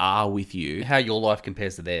things are with you. How your life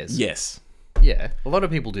compares to theirs. Yes. Yeah. A lot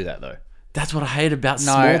of people do that, though. That's what I hate about No,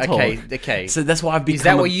 small talk. okay. So that's why I've become Is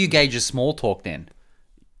that what you gauge as small talk then?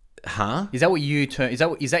 Huh? Is that what you term?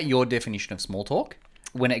 Is that your definition of small talk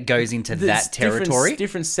when it goes into that territory?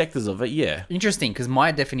 Different sectors of it, yeah. Interesting, because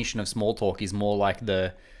my definition of small talk is more like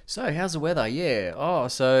so how's the weather? Yeah. Oh,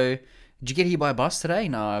 so did you get here by bus today?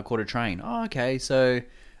 No, I caught a train. Oh, okay. So,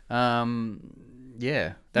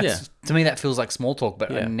 Yeah, that's to me that feels like small talk.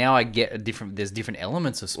 But Yeah. now I get there's different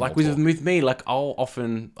elements of small Like talk. with me, like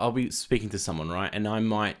I'll be speaking to someone, right, and I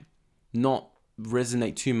might not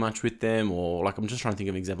resonate too much with them, or like I'm just trying to think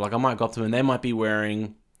of an example. Like I might go up to them and they might be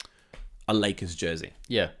wearing a Lakers jersey.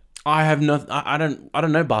 Yeah, I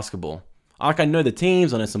don't know basketball. Like I know the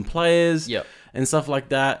teams, I know some players, Yep. and stuff like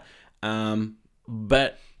that.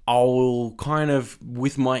 But I'll kind of,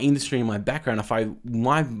 with my industry and my background,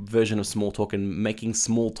 my version of small talk and making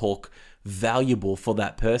small talk valuable for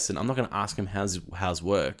that person, I'm not going to ask him how's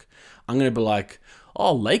work. I'm going to be like,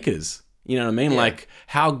 oh, Lakers. You know what I mean? Yeah. Like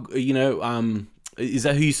how, is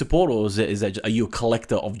that who you support, or are you a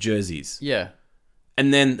collector of jerseys? yeah.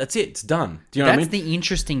 And then that's it. It's done. Do you know what I mean? That's the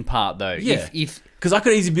interesting part, though. Yeah. If Because I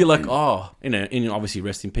could easily be like, oh, obviously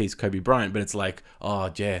rest in peace, Kobe Bryant. But it's like, oh,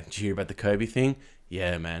 yeah, did you hear about the Kobe thing?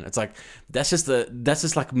 Yeah, man. It's like, that's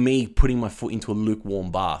just like me putting my foot into a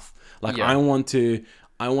lukewarm bath. Like Yeah. I want to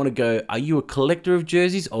go, are you a collector of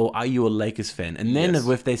jerseys or are you a Lakers fan? And then Yes.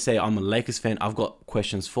 if they say I'm a Lakers fan, I've got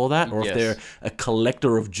questions for that. Or if Yes. they're a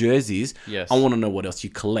collector of jerseys, Yes. I want to know what else you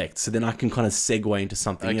collect. So then I can kind of segue into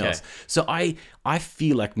something Okay. else. So I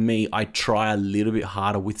feel like I try a little bit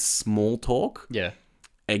harder with small talk. yeah,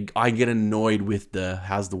 I get annoyed with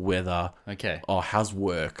how's the weather? okay, Oh, how's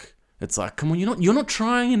work? It's like, come on, you're not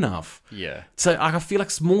trying enough. yeah, So I feel like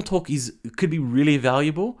small talk could be really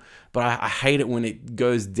valuable, but I hate it when it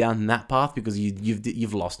goes down that path because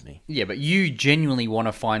you've lost me. yeah. But you genuinely want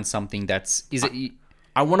to find something that's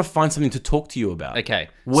I want to find something to talk to you about. okay.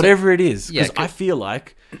 Whatever it is, Yeah, because I feel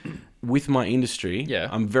like with my industry, Yeah.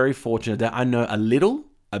 I'm very fortunate that I know a little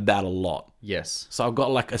about a lot. Yes. So I've got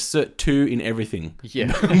like a Cert 2 in everything. Yeah.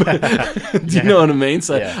 Do you know what I mean?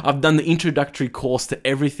 So Yeah. I've done the introductory course to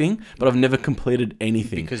everything, but I've never completed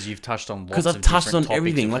anything. Because you've touched on Because lots I've of touched different on topics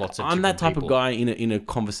everything. with Like lots of I'm that different type of people. guy in a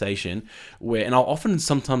conversation where, and I'll often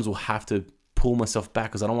sometimes will have to pull myself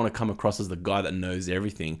back because I don't want to come across as the guy that knows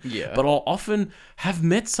everything. Yeah. But I'll often have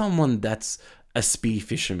met someone that's a spear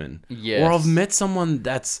fisherman. Yes. Or I've met someone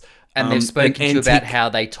that's And they've spoken to an you about antique- how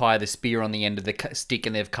they tie the spear on the end of the stick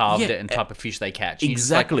and they've carved Yeah, it and type of fish they catch. You just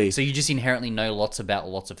like- exactly. so you just inherently know lots about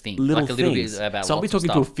lots of things. little like a little things. bit about So I'll be lots of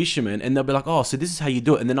talking to a stuff. fisherman and they'll be like, oh, so this is how you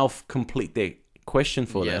do it. And then I'll complete their question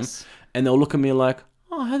for Yes. them. And they'll look at me like,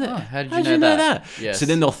 oh, how did how'd you know that? So Yes.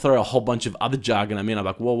 then they'll throw a whole bunch of other jargon at me and I'm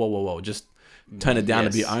like, whoa. Just turn it down a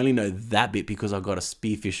Yes. bit. I only know that bit because I've got a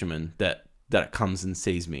spear fisherman that comes and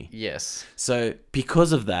sees me. Yes. So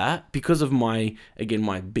because of that, because of my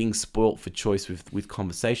being spoilt for choice with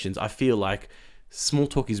conversations, I feel like small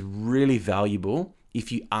talk is really valuable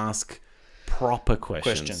if you ask proper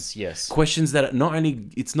Questions, yes. Questions that are not only,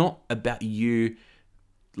 it's not about you,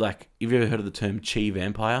 like, have you ever heard of the term chi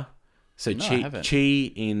vampire? So I haven't.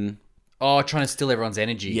 chi in, Oh, trying to steal everyone's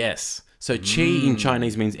energy. yes. So chi in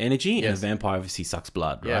Chinese means energy, and a Yes. vampire obviously sucks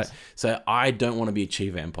blood, right? Yes. So I don't want to be a chi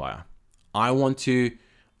vampire. I want to,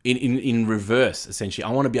 in reverse, essentially,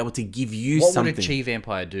 I want to be able to give you What something. would a chi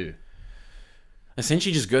vampire do?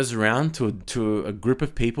 Essentially just goes around to a group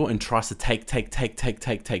of people and tries to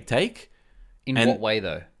take. In And- what way,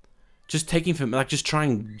 though? Just taking from, like, just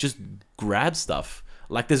grab stuff.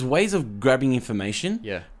 Like, there's ways of grabbing information,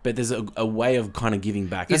 Yeah. but there's a way of kind of giving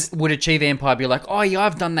back. Would a chi vampire be like, oh, yeah,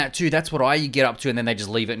 I've done that too. That's what I get up to. And then they just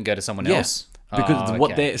leave it and go to someone else? Because Oh,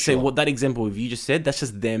 what okay, they sure. what that example of you just said, that's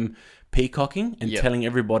just them peacocking and Yep. telling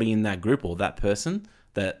everybody in that group or that person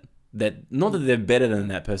that not that they're better than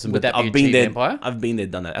that person, Would but that be I've a been chi there. vampire? I've been there,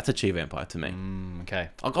 done that. That's a chi vampire to me. Okay.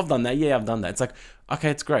 I've done that. Yeah, I've done that. It's like, okay,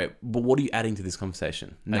 it's great, but what are you adding to this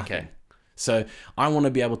conversation? Nothing. Okay. So I want to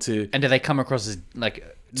be able to. And do they come across as, like,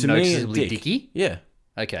 To me, a noticeably dick. dicky? Yeah.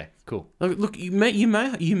 Okay, cool. Look, you may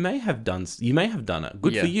have done it.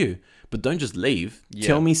 Good Yeah. for you, but don't just leave. Yeah.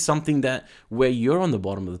 Tell me something that where you're on the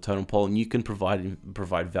bottom of the totem pole and you can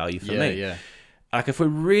provide value for me. Yeah. Like, if we're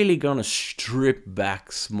really gonna strip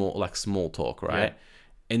back small talk, right?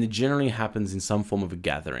 Yeah. And it generally happens in some form of a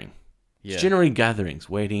gathering. Yeah. It's generally gatherings,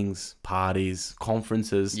 weddings, parties,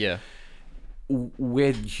 conferences. Yeah.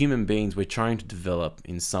 We're human beings. We're trying to develop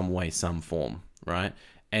in some way, some form, right?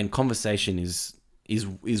 And conversation is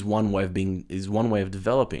one way of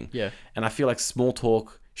developing. Yeah. And I feel like small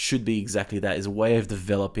talk should be exactly that, is a way of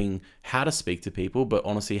developing how to speak to people, but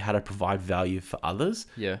honestly how to provide value for others.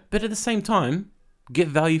 Yeah. But at the same time, get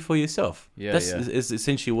value for yourself. Yeah, That's yeah. is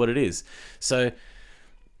essentially what it is. So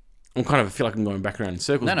I feel like I'm going back around in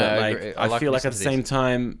circles, No, but I like agree. I, I like feel like at the listening same to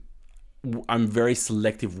time I'm very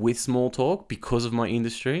selective with small talk because of my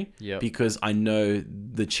industry. Yep. Because I know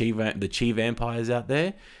the chi vampires out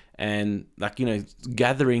there, And like, you know,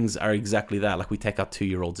 gatherings are exactly that. Like we take our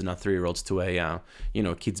 2-year-olds and our 3-year-olds to a, you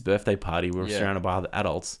know, a kid's birthday party. We're surrounded by other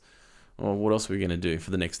adults. Well, what else are we going to do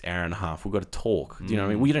for the next hour and a half? We've got to talk. Do you know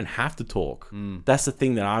what I mean? We don't have to talk. That's the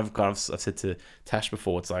thing that I've said to Tash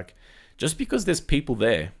before. It's like, just because there's people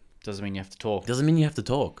there Doesn't mean you have to talk. doesn't mean you have to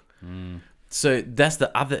talk. So that's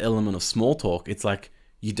the other element of small talk. It's like,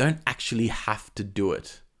 you don't actually have to do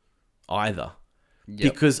it either.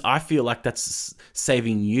 Yep. Because I feel like that's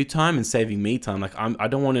saving you time and saving me time. Like I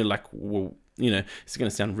don't want to like, well, you know, it's going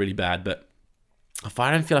to sound really bad, but if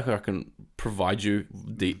I don't feel like I can provide you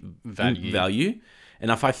the value,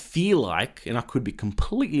 and if I feel like, and I could be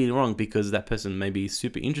completely wrong because that person may be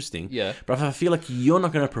super interesting, but if I feel like you're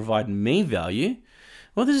not going to provide me value,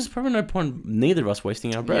 well, there's probably no point neither of us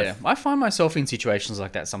wasting our breath. Yeah, I find myself in situations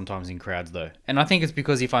like that sometimes in crowds though. And I think it's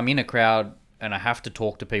because if I'm in a crowd and I have to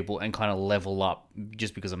talk to people and kind of level up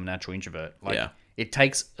just because I'm a natural introvert, like it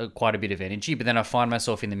takes quite a bit of energy, but then I find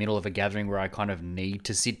myself in the middle of a gathering where I kind of need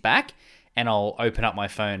to sit back and I'll open up my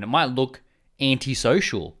phone. It might look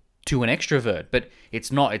antisocial to an extrovert, but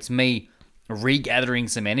it's not. It's me regathering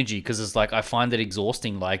some energy because it's like I find it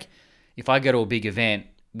exhausting. Like if I go to a big event,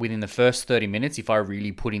 within the first 30 minutes, if I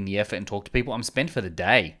really put in the effort and talk to people, I'm spent for the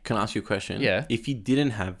day. Can I ask you a question? Yeah. If you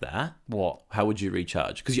didn't have that, What? how would you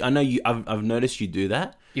recharge? Because I know I've noticed you do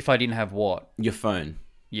that. If I didn't have what? Your phone.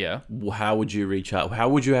 Yeah. How would you recharge? How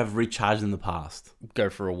would you have recharged in the past? Go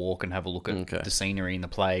for a walk and have a look at the scenery in the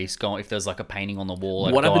place. Go if there's like a painting on the wall.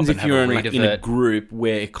 I'd What go happens up if and you're have in, a read like, of in a it. group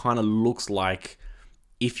where it kind of looks like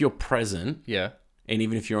if you're present, Yeah. and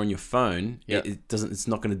even if you're on your phone, Yeah. it doesn't. It's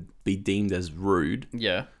not going to be deemed as rude.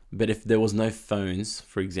 Yeah. But if there was no phones,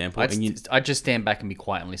 for example, I'd just stand back and be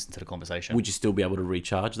quiet and listen to the conversation. would you still be able to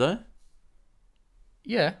recharge though?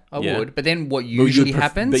 Yeah, I Yeah. would. But then what But usually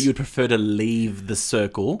happens... But you'd prefer to leave the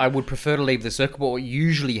circle. I would prefer to leave the circle, but what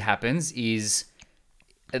usually happens is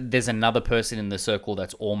there's another person in the circle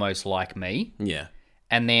that's almost like me. Yeah.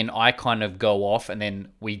 And then I kind of go off and then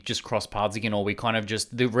we just cross paths again, or we kind of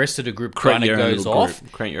just, the rest of the group Create kind of your own goes little off.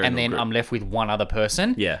 group. Create your own And then little group. I'm left with one other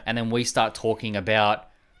person. Yeah. And then we start talking about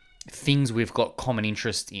things we've got common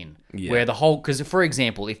interest in. Yeah. Where the whole, because for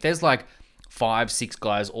example, if there's like 5-6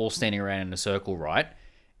 guys all standing around in a circle, right?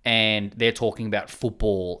 And they're talking about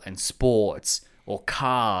football and sports or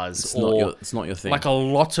cars It's not your thing. like a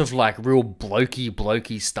lot of like real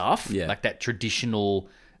blokey stuff. Yeah. Like that traditional,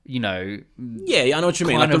 you know, yeah, I know what you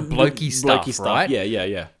mean. kind Like of the blokey stuff, right?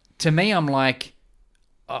 Yeah. to me, I'm like,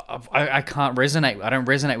 I can't resonate. I don't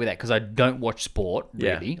resonate with that because I don't watch sport,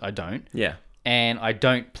 really. I don't. Yeah. And I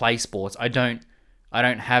don't play sports. I don't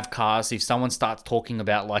have cars. If someone starts talking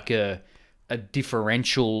about like a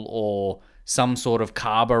differential or some sort of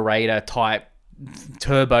carburetor type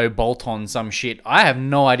turbo bolt on some shit, I have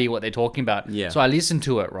no idea what they're talking about. Yeah. So I listen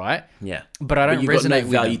to it, right? Yeah. But I don't you've resonate got no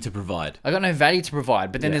with value them. to provide. I got no value to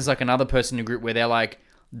provide. But then Yeah. there's like another person in the group where they're like,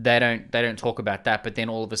 they don't talk about that. But then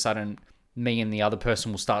all of a sudden, me and the other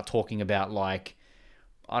person will start talking about like,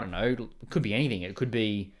 I don't know, it could be anything. It could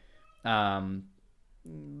be,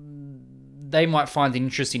 they might find an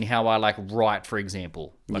interest in how I like write, for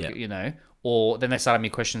example, like, Yeah. you know, or then they start asking me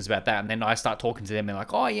questions about that. And then I start talking to them and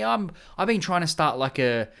like, oh yeah, I've been trying to start like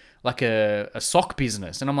a sock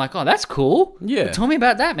business. And I'm like, oh, that's cool. Yeah. Well, tell me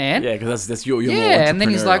about that, man. Yeah, because that's your more Yeah, and then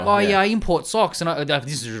he's like, entrepreneurial, "Oh yeah, I import socks," and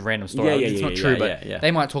this is a random story. Yeah, It's not yeah, true, yeah, but yeah. they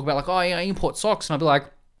might talk about like, "Oh yeah, I import socks," and I'd be like,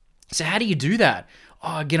 "So how do you do that? Oh,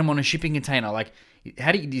 I get them on a shipping container. Like,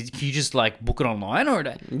 how can you just like book it online or?"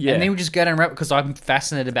 Yeah. And then we just go down and because I'm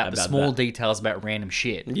fascinated about the About small that. details about random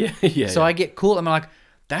shit. Yeah. So I get cool. I'm like,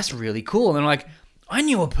 that's really cool. And I'm like, I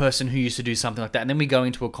knew a person who used to do something like that. And then we go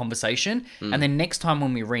into a conversation. Mm. And then next time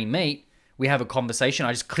when we re-meet, we have a conversation.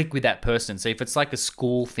 I just click with that person. So if it's like a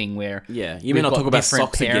school thing where Yeah. You we've mean I'll got talk about different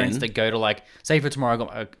socks parents again? that go to like, say for tomorrow, I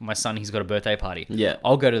got my son. He's got a birthday party. Yeah.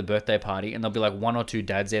 I'll go to the birthday party, and there'll be like 1 or 2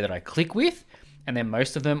 dads there that I click with. And then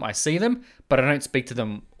most of them, I see them, but I don't speak to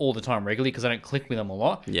them all the time regularly because I don't click with them a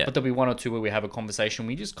lot. Yeah. But there'll be 1 or 2 where we have a conversation.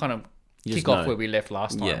 We just kind of You kick just off know. where we left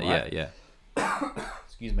last time, right? Yeah.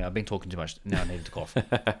 Excuse me, I've been talking too much. Now I needed to cough.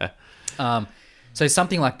 So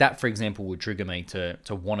something like that, for example, would trigger me to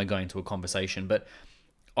want to go into a conversation. But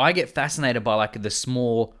I get fascinated by like the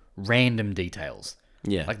small random details.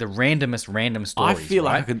 Yeah. Like the randomest random stories. I feel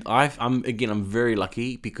right? like I'm very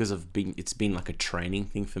lucky because it's been like a training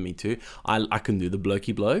thing for me too. I can do the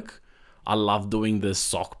blokey bloke. I love doing the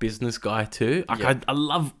sock business guy too. Like I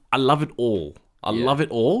love it all. I love it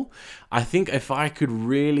all. I think if I could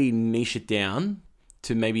really niche it down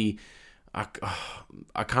to maybe, I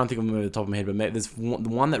can't think of them at the top of my head, but maybe there's the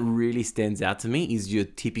one that really stands out to me is your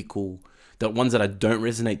typical, the ones that I don't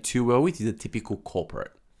resonate too well with is the typical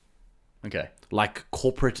corporate. Okay. like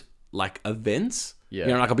corporate like events. Yeah.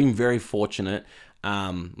 You know, like I've been very fortunate.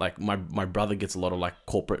 Like my brother gets a lot of like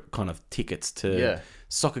corporate kind of tickets to Yeah.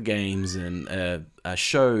 soccer games and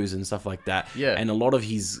shows and stuff like that. Yeah. And a lot of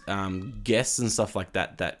his guests and stuff like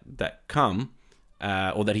that come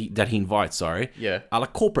or that he invites, sorry, Yeah. are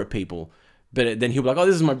like corporate people. But then he'll be like, "Oh,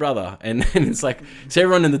 this is my brother," and it's like, so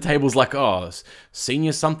everyone in the table's like, "Oh,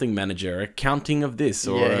 senior something manager, accounting of this,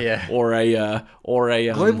 or or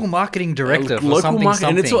a Global marketing director for local something,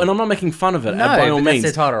 marketing." something. And I'm not making fun of it No, by all but that's means.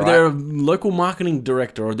 their title, but right? they're a local marketing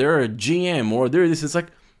director, or they're a GM, or they're this. It's like,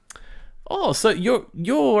 oh, so you're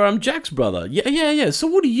Jack's brother, yeah. So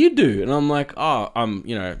what do you do? And I'm like, oh,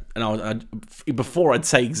 you know, and I before I'd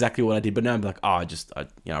say exactly what I did, but now I'm like, oh, I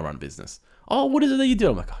run a business. Oh, what is it that you do?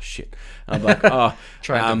 I'm like, oh shit. And I'm like, oh,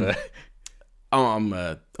 I'm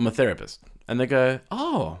a therapist. And they go,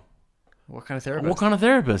 oh, What kind of therapist? what kind of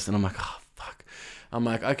therapist? And I'm like, oh fuck. I'm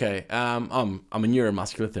like, okay, I'm a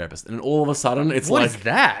neuromuscular therapist. And all of a sudden, it's What like is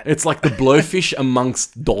that? It's like the blowfish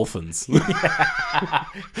amongst dolphins.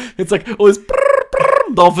 It's like all this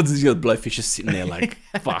dolphins, and you got blowfish just sitting there like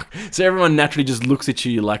fuck. So everyone naturally just looks at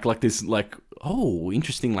you like this, like, oh,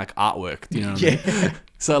 interesting, like artwork. Do you know what I mean?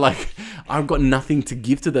 So like, I've got nothing to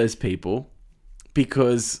give to those people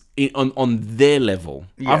because on their level,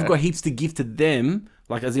 I've got heaps to give to them.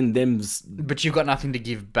 Like as in them's, But you've got nothing to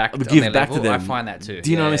give back. give on their back level. to them. I find that too.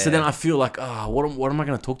 Do you know what I mean? So then I feel like, what am I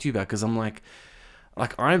going to talk to you about? Because I'm like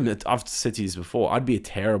I've said to you this before. I'd be a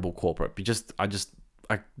terrible corporate.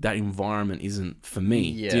 That environment isn't for me.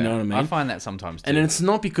 Yeah. Do you know what I mean? I find that sometimes too. And it's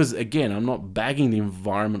not because, again, I'm not bagging the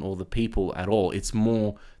environment or the people at all. It's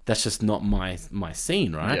more that's just not my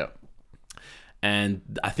scene, right? Yeah. And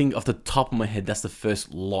I think off the top of my head, that's the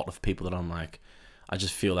first lot of people that I'm like, I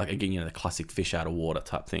just feel like, again, you know, the classic fish out of water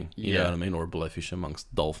type thing. You know what I mean? Or a blowfish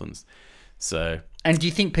amongst dolphins. So, And do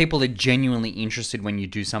you think people are genuinely interested when you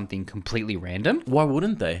do something completely random? why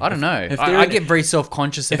wouldn't they? I don't know. If I get very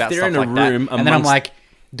self-conscious about they're stuff in a like that. room And then I'm amongst- like,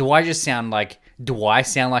 do I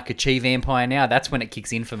sound like a chi vampire now? That's when it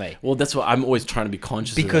kicks in for me. Well, that's what I'm always trying to be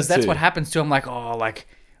conscious of. Because that that's too. what happens too. I'm like, oh, like,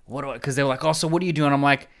 what do I... Because they were like, oh, so what are you doing? I'm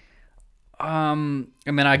like, and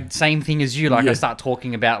then same thing as you. Like, I start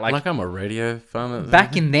talking about Like I'm a radio farmer.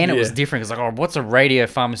 back in then it was Yeah. different. It's like, oh, what's a radio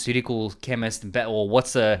pharmaceutical chemist, or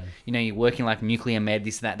what's a, you know, you're working like nuclear med,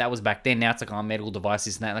 this and that. That was back then. Now it's like, oh, medical device,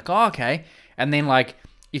 this and that. Like, oh, okay. And then like,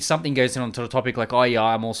 if something goes in onto the topic, like, oh yeah,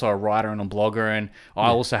 I'm also a writer and a blogger, and I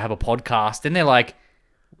also have a podcast, and they're like,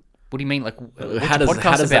 what do you mean? Like, what's How your does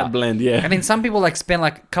podcast that about? blend? Yeah. And then some people like spend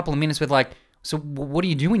like a couple of minutes with like, so what do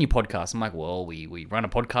you do when you podcast? I'm like, well, we run a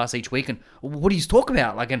podcast each week, and what do you talk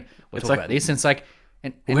about? Like, and we talk like- about this, and it's like,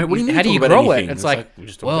 and What do you mean how do talk you about grow anything? it? It's It's like, like, we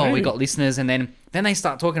just talk well, about we anything. got listeners, and then they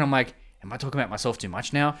start talking. I'm like, am I talking about myself too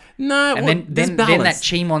much now? No, And well, there's then that balance.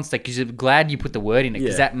 chi monster, because you're glad you put the word in it,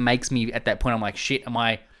 because Yeah. that makes me at that point. I'm like, shit, am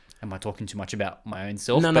I talking too much about my own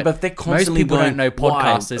self? No, but if they're most constantly people going, don't know why?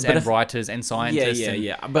 podcasters But and if- writers and scientists.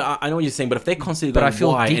 Yeah. But I know what you're saying. But if they're constantly But going, I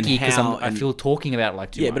feel why dicky and because how, I and- feel talking about it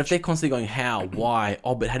like too much. but if they're constantly going, how, why,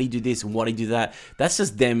 oh, but how do you do this and why do you do that? That's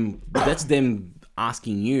just them. That's them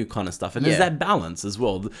asking you kind of stuff. And there's Yeah. that balance as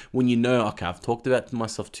well. When you know, okay, I've talked about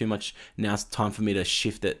myself too much. Now it's time for me to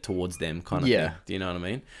shift it towards them, kind of Yeah. thing. Do you know what I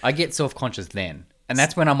mean? I get self-conscious then. And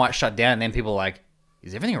that's when I might shut down, and then people are like,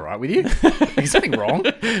 is everything all right with you? Is something wrong?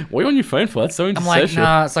 What are you on your phone for? That's so I'm like,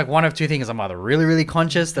 nah, it's like one of two things. I'm either really, really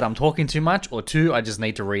conscious that I'm talking too much, or two, I just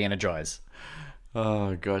need to re-energize.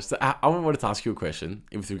 Oh gosh, so I wanted to ask you a question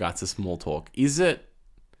with regards to small talk. Is it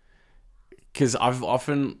because I've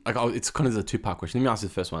often it's kind of a two-part question. Let me ask you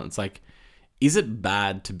the first one. It's like, is it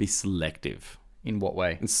bad to be selective In what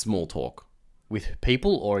way? in small talk, With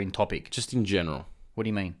people or in topic? just in general? What do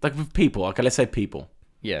you mean? Like with people. Okay, let's say people.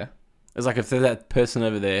 Yeah. It's like if there's that person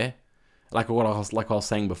over there, like what I was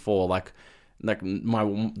saying before, like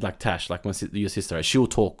Tash, like your sister, she'll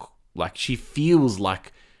talk like she feels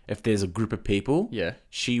like if there's a group of people, Yeah.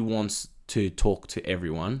 she wants to talk to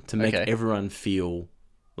everyone to make Okay. everyone feel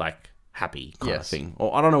like happy kind of Yes. thing.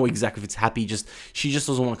 Or I don't know exactly if it's happy, she just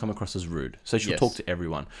doesn't want to come across as rude. So she'll Yes. talk to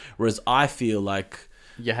everyone. Whereas I feel like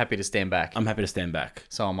You're happy to stand back. I'm happy to stand back.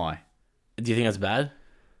 So am I. Do you think that's bad?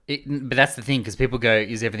 But that's the thing, because people go,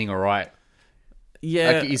 is everything all right?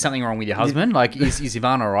 Yeah. Like, is something wrong with your husband? Like, is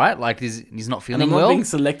Ivan all right? Like, he's not And feeling I'm not well? being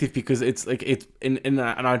selective because it's like and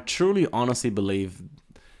I truly honestly believe,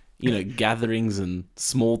 you know, gatherings and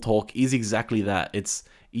small talk is exactly that. It's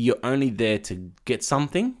you're only there to get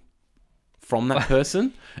something from that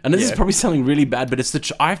person, and this is Yeah. probably something really bad, but it's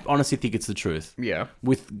I honestly think it's the truth. Yeah.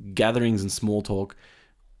 With gatherings and small talk,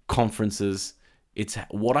 conferences, it's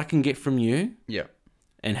what I can get from you Yeah.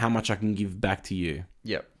 and how much I can give back to you.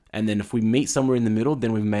 Yeah. And then if we meet somewhere in the middle,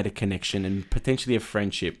 then we've made a connection and potentially a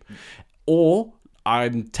friendship. Or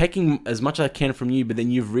I'm taking as much as I can from you, but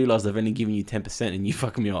then you've realized I've only given you 10% and you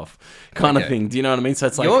fuck me off, kind of thing. Do you know what I mean? So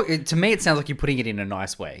it's like, to me, it sounds like you're putting it in a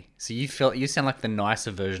nice way. So you sound like the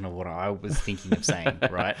nicer version of what I was thinking of saying,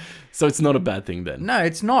 right? so it's not a bad thing then. No,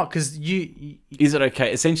 it's not, because you Is it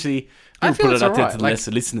okay? Essentially, I I'll feel put it's it out there alright, to like-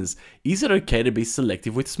 lesser listeners. Is it okay to be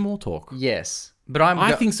selective with small talk? yes, but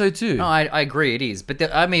I think so too. No, I agree. It is, but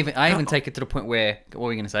I even take it to the point where, what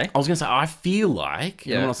were you going to say? I was going to say, I feel like,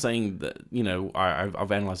 and Yeah. I'm not saying that, you know, I've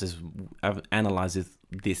analyzed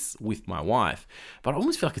this with my wife, but I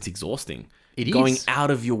almost feel like it's exhausting. It going is.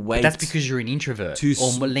 out of your way. That's because you're an introvert, Too or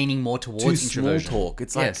s- leaning more to towards small introversion. talk.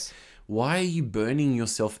 It's like, Yes. why are you burning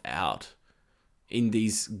yourself out in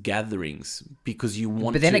these gatherings because you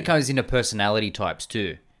want But then to? it goes into personality types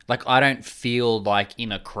too. Like, I don't feel like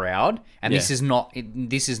in a crowd, and this Yeah. is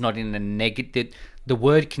not in a negative. The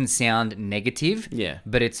word can sound negative, Yeah.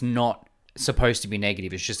 but it's not supposed to be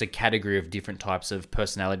negative. It's just a category of different types of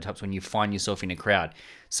personality types when you find yourself in a crowd.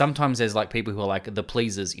 Sometimes there's like people who are like the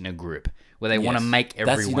pleasers in a group, where they want to Yes. make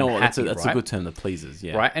everyone That's, you know what, happy. that's right? a good term, the pleasers.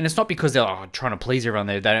 Yeah. Right, and it's not because they're trying to please everyone.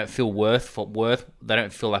 They don't feel worth. They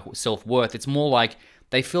don't feel like self-worth. It's more like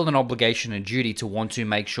they feel an obligation and duty to want to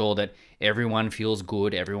make sure that everyone feels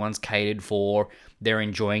good, everyone's catered for, they're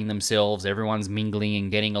enjoying themselves, everyone's mingling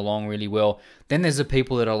and getting along really well. Then there's the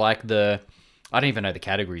people that are like I don't even know the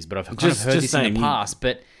categories, but I've kind Just- of heard just this in saying, the past.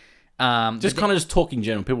 But Just kind of just talking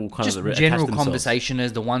general. People kind just of attach general themselves.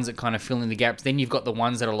 conversationers, the ones that kind of fill in the gaps. Then you've got the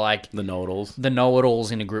ones that are like The know-it-alls. the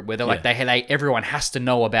know-it-alls in a group where they're like everyone has to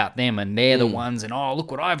know about them, and they're the ones, and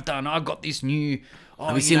look what I've done, I've got this new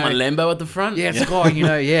Have you seen my Lambo at the front? it's like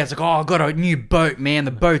it's like I've got a new boat, man, the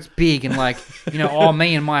boat's big, and like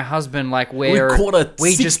me and my husband, like We caught a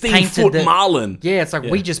 16-foot marlin. it's like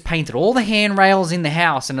we just painted all the handrails in the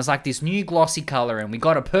house, and it's like this new glossy color, and we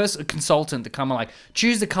got a consultant to come and like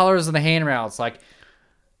choose the colors of the handrails. Like,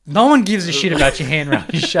 no one gives a shit about your handrail.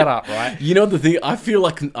 You shut up, right? You know the thing, I feel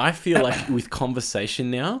like with conversation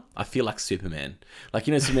now, I feel like Superman. Like,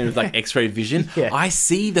 you know, Superman with like X-ray vision. Yeah. I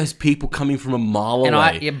see those people coming from a mile And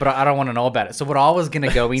away. but I don't want to know about it. So what I was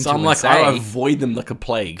gonna go into so I'm and like, say, I avoid them like a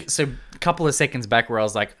plague. so a couple of seconds back where I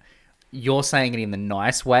was like, you're saying it in the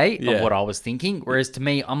nice way Yeah. of what I was thinking. Whereas to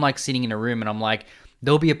me, I'm like sitting in a room and I'm like,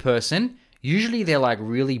 there'll be a person, usually they're like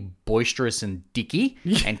really boisterous and dicky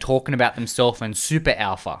and talking about themselves and super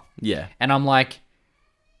alpha. Yeah. And I'm like,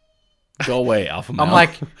 Go away, alpha male. I'm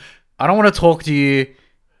like, I don't want to talk to you.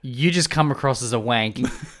 You just come across as a wank.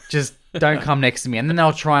 Just don't come next to me. And then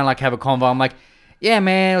they'll try and like have a convo. I'm like, yeah,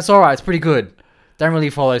 man, it's all right. It's pretty good. Don't really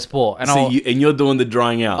follow sport. And you're doing the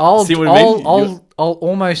drying out. I'll See what I mean? I'll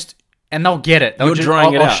almost, and they'll get it. You're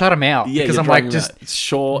drying it I'll out. shut them out Yeah, because you're I'm like, drying just it out.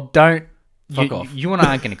 Sure. don't. Fuck off. You and I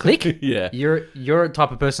aren't going to click. Yeah. You're a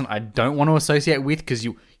type of person I don't want to associate with because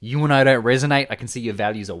you and I don't resonate. I can see your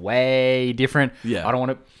values are way different. Yeah. I don't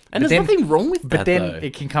want to. And there's nothing wrong with But that, then though.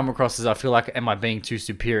 it can come across as I feel like, am I being too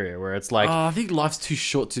superior? Where it's like, I think life's too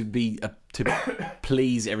short to be to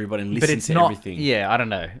please everybody and but listen it's to not. everything. Yeah, I don't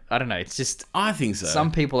know. It's just I think so.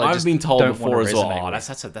 Some people I've just been told don't before wanna as well. resonate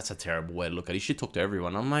Oh, with. that's a terrible way to look at it. You should talk to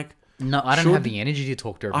everyone. I'm like, no. I don't Should- have the energy to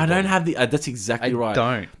talk to I everybody. don't have the. That's exactly I right.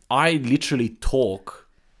 don't. I literally talk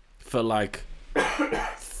for like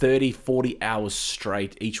 30, 40 hours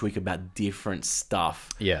straight each week about different stuff.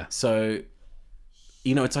 Yeah. So,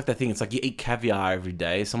 you know, it's like that thing. It's like you eat caviar every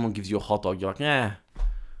day. Someone gives you a hot dog. You're like, yeah.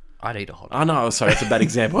 I'd eat a hot dog. Oh no, sorry, that's a bad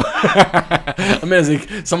example. I mean, it's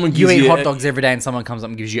like someone gives You you eat hot dogs every day, and someone comes up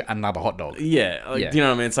and gives you another hot dog. Yeah, like, Yeah. you know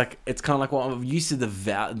what I mean. It's like it's kind of like, well, I'm used to the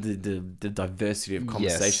diversity of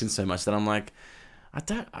conversation so much that I'm like,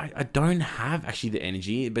 I don't have actually the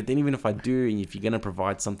energy. But then even if I do, and if you're gonna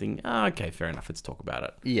provide something, okay, fair enough. Let's talk about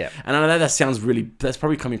it. Yeah. And I know that sounds really. That's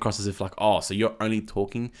probably coming across as if like, oh, so you're only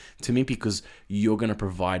talking to me because you're gonna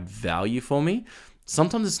provide value for me.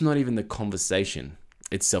 Sometimes it's not even the conversation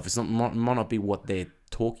itself. It's might not be what they're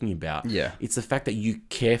talking about. Yeah. It's the fact that you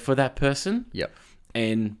care for that person. Yep.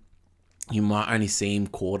 And you might only see him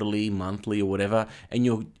quarterly, monthly, or whatever, and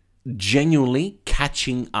you're genuinely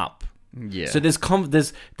catching up. Yeah. So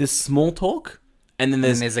there's small talk, and then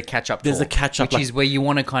there's a catch up. there's a catch-up, which like- is where you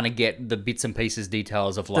want to kind of get the bits and pieces,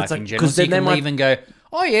 details of life like- in general. 'cause So you then can they leave and go,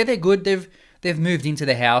 oh yeah, they're good. They've moved into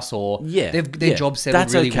the house, or their job settled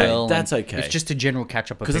That's really okay. well. That's and okay. It's just a general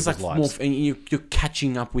catch up of because people's it's like lives. and you're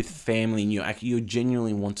catching up with family, and you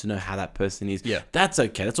genuinely want to know how that person is. Yeah. That's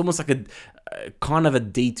okay. That's almost like a kind of a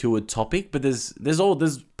detoured topic, but there's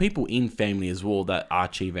people in family as well that are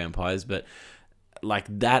chi vampires, but like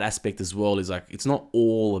that aspect as well is like it's not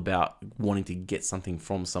all about wanting to get something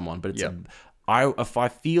from someone, but it's if I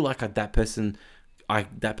feel like that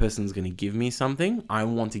person's going to give me something, I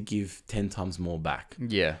want to give 10 times more back.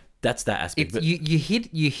 Yeah. That's that aspect. It's, you've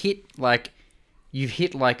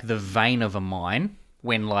hit like the vein of a mine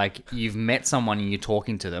when like you've met someone and you're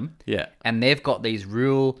talking to them. Yeah. And they've got these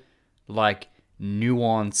real like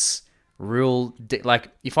nuance, like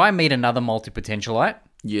if I meet another multi-potentialite,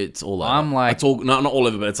 Yeah, it's all over. I'm like- it's all not all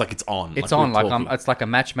over, but it's like it's on. it's we're on like talking. it's like a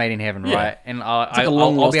match made in heaven, Yeah. right? And like a I'll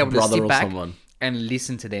long-lost be able to brother sit or back someone. and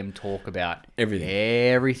listen to them talk about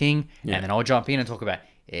Everything. Yeah. and then I'll jump in and talk about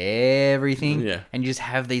everything, Yeah. and just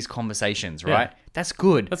have these conversations, Yeah. right? That's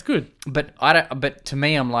good. That's good. But I don't. But to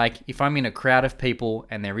me, I'm like, if I'm in a crowd of people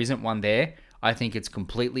and there isn't one there, I think it's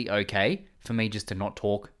completely okay for me just to not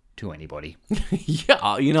talk to anybody.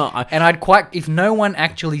 Yeah, And if no one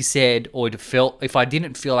actually said or if I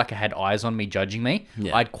didn't feel like I had eyes on me judging me,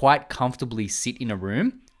 Yeah. I'd quite comfortably sit in a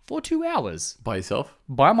room for 2 hours by yourself.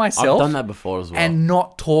 by myself. I've done that before as well. and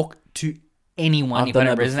not talk to anyone I've if done I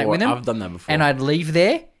don't that resonate before. with them. I've done that before. And I'd leave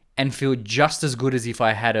there and feel just as good as if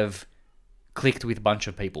I had have clicked with a bunch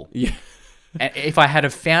of people. Yeah. And if I had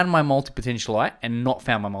have found my multi-potentialite and not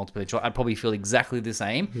found my multi-potentialite, I'd probably feel exactly the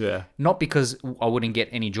same. Yeah. Not because I wouldn't get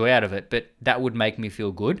any joy out of it, but that would make me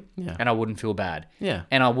feel good. Yeah. And I wouldn't feel bad. Yeah.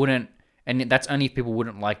 And I wouldn't, and that's only if people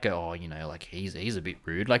wouldn't like go, oh, like he's a bit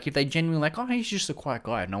rude. Like if they genuinely like, oh, he's just a quiet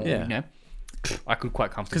guy. No, Yeah. I could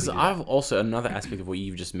quite comfortably Because do that. I've also another aspect of what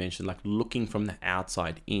you've just mentioned, like looking from the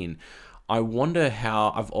outside in. I wonder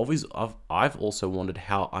how I've also wondered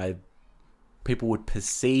how people would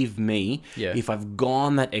perceive me Yeah. if I've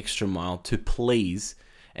gone that extra mile to please,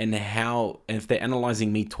 and if they're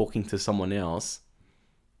analyzing me talking to someone else,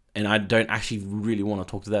 and I don't actually really want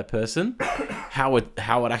to talk to that person, how it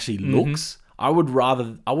actually looks. I would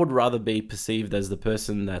rather be perceived as the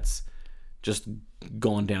person that's just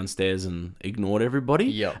gone downstairs and ignored everybody,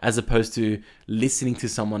 Yep. as opposed to listening to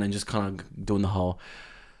someone and just kind of doing the whole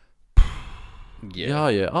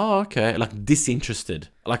yeah, oh, okay, like disinterested.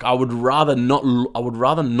 Like I would rather not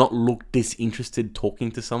look disinterested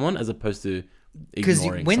talking to someone as opposed to Because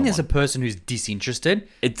ignoring when there's a someone. person who's disinterested,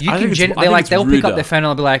 It's- you I can think it's- I they're think like it's they'll pick up ruder. their phone and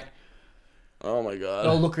they'll be like, Oh my god,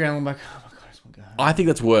 they'll look around and be like, oh my god, I just want to go home. I think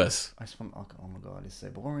that's worse. I just want, oh my god, it's so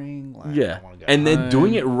boring. Like, Yeah, I want to go and they're home.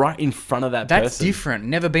 doing it right in front of that That's person. different.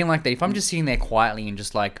 Never been like that. If I'm just sitting there quietly and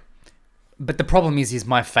just like, but the problem is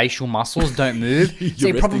my facial muscles don't move. So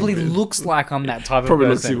Your it probably resting move. looks like I'm that type Probably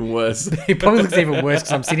of looks person. even worse. It probably looks even worse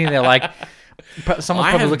because I'm sitting there like, someone's I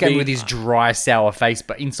probably have looking at me been- with his dry, sour face,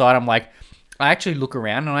 but inside I'm like, I actually look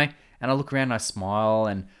around and I look around and I smile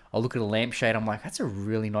and I look at a lampshade. I'm like, that's a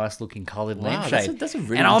really nice looking colored Wow, lampshade. that's a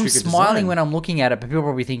really and I'm intricate smiling design. when I'm looking at it, but people are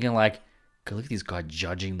probably thinking like, God, look at this guy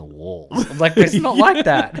judging the walls. I'm like, it's not like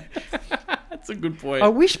that. That's a good point. I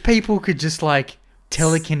wish people could just like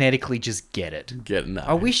telekinetically just get it.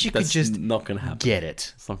 I wish you could That's just not gonna happen. Get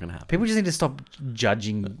it. It's not gonna happen. People just need to stop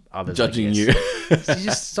judging others. I Judging guess. you. You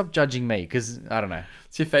just stop judging me because I don't know.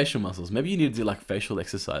 It's your facial muscles. Maybe you need to do like facial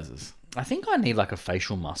exercises. I think I need like a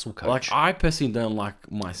facial muscle coach. Like I personally don't like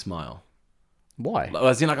my smile. Why? Like,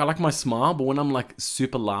 as in, like I like my smile, but when I'm like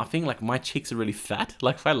super laughing, like my cheeks are really fat.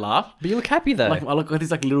 Like if I laugh, But you look happy though. like I look at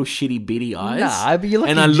these like little shitty bitty eyes. Nah, but you look-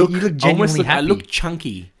 and I you look, look I almost genuinely look, I happy. look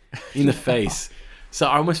chunky in the face. So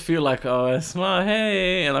I almost feel like, oh, I smile,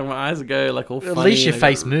 hey, and like my eyes go like all At funny. least your and I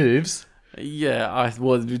face go- moves. Yeah,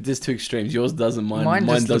 well, there's two extremes. Yours doesn't, mine Mine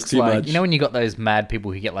just does looks too like much. you know when you got those mad people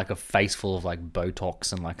who get like a face full of like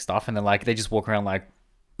Botox and like stuff, and they're like they just walk around like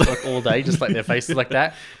all day, just like their faces like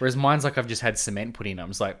that. Whereas mine's like I've just had cement put in. I'm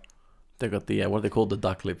just like, They got the what they call the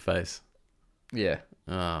duck lip face. yeah.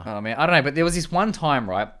 Ah, Oh man, I don't know, but there was this one time,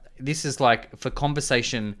 right? This is like for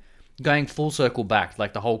conversation, going full circle back,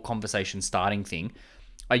 like the whole conversation starting thing.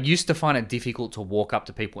 I used to find it difficult to walk up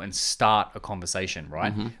to people and start a conversation,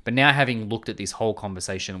 right? Mm-hmm. But now having looked at this whole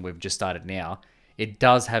conversation we've just started now, it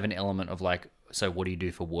does have an element of like, so what do you do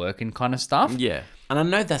for work and kind of stuff. yeah, and I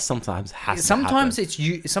know that sometimes has. Sometimes to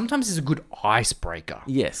happen. sometimes it's a good icebreaker,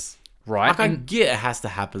 Yes, right? like I And- get it has to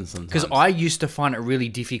happen sometimes. Because I used to find it really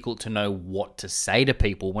difficult to know what to say to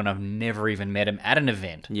people when I've never even met them at an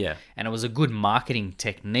event. Yeah. And it was a good marketing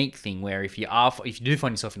technique thing where if you do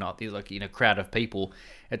find yourself in a crowd of people,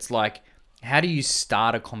 it's like, how do you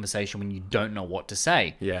start a conversation when you don't know what to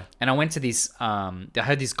say? Yeah. And I went to this, I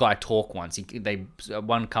heard this guy talk once.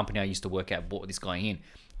 One company I used to work at brought this guy in,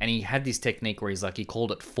 and he had this technique where he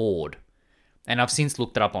called it Ford. And I've since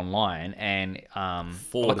looked it up online, and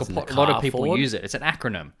Ford like as in a the lot of car people Ford? use it. It's an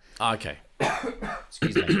acronym. Okay.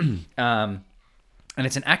 Excuse me. And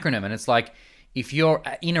it's an acronym, and it's like if you're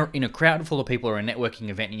in a crowd full of people or a networking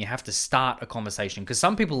event and you have to start a conversation, because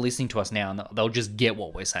some people are listening to us now and they'll just get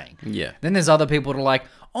what we're saying. Yeah. Then there's other people that are like,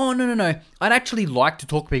 oh, no. I'd actually like to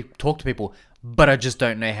talk to people, but I just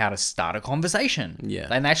don't know how to start a conversation. Yeah.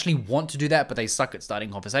 And they actually want to do that, but they suck at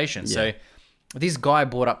starting conversations. Yeah. So this guy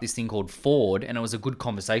brought up this thing called Ford, and it was a good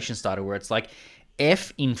conversation starter where it's like,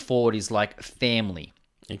 F in Ford is like family.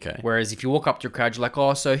 Okay. Whereas if you walk up to a crowd, you're like,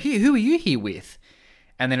 oh, so who are you here with?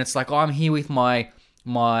 And then it's like, oh, I'm here with my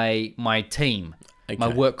team, my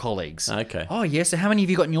Okay. work colleagues. Okay. Oh, yeah, so how many have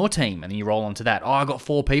you got in your team? And then you roll onto that. Oh, I got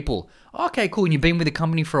 4 people. Okay, cool. And you've been with the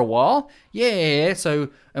company for a while? Yeah. So,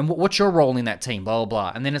 and what's your role in that team? Blah, blah,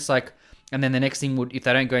 blah. And then it's like, and then the next thing would, if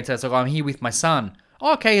they don't go into that, it's like, oh, I'm here with my son.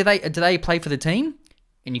 Oh, okay, do they play for the team?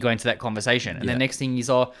 And you go into that conversation. And the next thing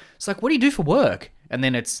is, oh, it's like, what do you do for work? And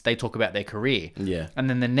then they talk about their career. Yeah. And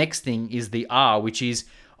then the next thing is the R, which is,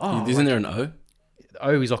 oh, Isn't there an O?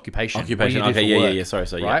 O is occupation. What do Occupation. you do Okay, for yeah, work, yeah. Sorry,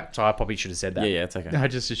 yeah. Right? So I probably should have said that. Yeah, it's okay. I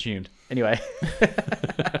just assumed. Anyway.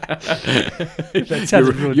 That sounds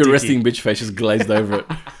real Your dicky. resting bitch face just glazed over it.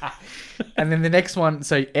 And then the next one,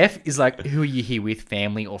 so F is like, who are you here with,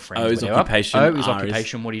 family or friends? O is whatever. occupation, O is R is-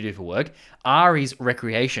 occupation, what do you do for work? R is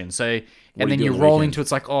recreation. So, do and you then do you on the roll weekend? into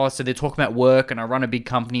it's like, oh, so they're talking about work and I run a big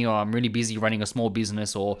company or I'm really busy running a small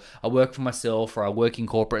business or I work for myself or I work in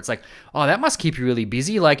corporate. It's like, oh, that must keep you really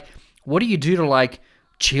busy. Like, what do you do to like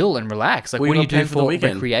chill and relax? Like, What what do do you you got planned do for the for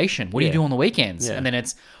weekend? recreation? What do you Yeah. do on the weekends? Yeah. And then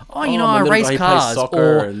it's, oh, Oh, you know, my I little race guy plays cars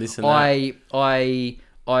soccer or and this and that.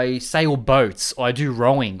 I sail boats, or I do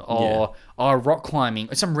rowing, or rock climbing,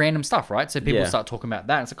 or some random stuff, right? So people Yeah. start talking about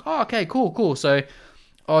that. It's like, oh, okay, cool. So,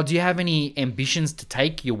 oh, do you have any ambitions to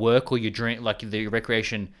take your work or your dream, like the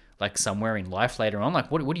recreation, like somewhere in life later on?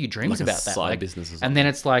 Like, what are your dreams Like a about that? side Like, business or and then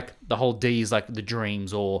it's like the whole D is like the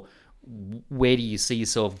dreams, or where do you see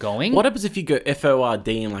yourself going? What happens if you go FORD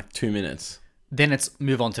in like 2 minutes? Then it's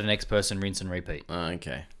move on to the next person, rinse and repeat, Oh,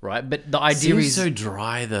 okay. right? But the idea Seems is so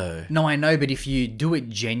dry though. no, I know, but if you do it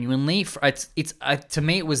genuinely, it's to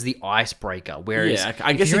me it was the icebreaker. Whereas Yeah,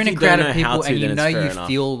 I guess if you're if in a you crowd don't of know how people to, and you then know it's fair you enough.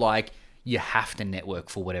 feel like you have to network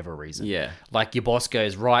for whatever reason. Yeah. Like your boss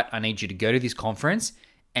goes, right, I need you to go to this conference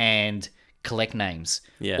and collect names.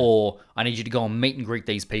 Yeah. Or I need you to go and meet and greet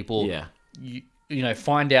these people. Yeah. You know,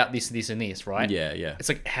 find out this, and this, right? Yeah, yeah. It's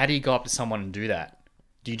like, how do you go up to someone and do that?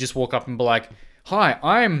 Do you just walk up and be like, hi,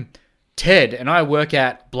 I'm Ted and I work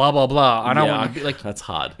at blah, blah, blah. I don't Yeah, want to be like, that's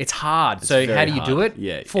hard. it's hard. So very how do you do hard. it?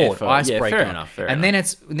 Yeah, Ford, effort. Yeah, icebreaker. fair enough, fair and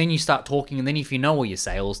then you start talking, and then if you know all your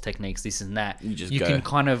sales techniques, this and that, you, just go. can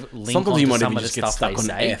kind of link Sometimes onto you might some even of the just get stuff stuck they on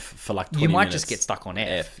say. F for like 20 You might minutes. just get stuck on F.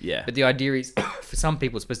 F, yeah. But the idea is, for some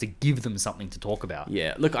people, it's supposed to give them something to talk about.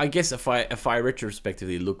 Yeah, look, I guess if I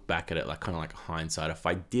retrospectively look back at it, like kind of like hindsight, if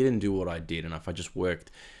I didn't do what I did and if I just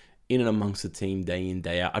worked in and amongst the team day in,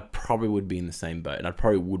 day out, I probably would be in the same boat and I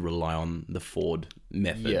probably would rely on the Ford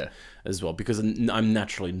method Yeah. as well because I'm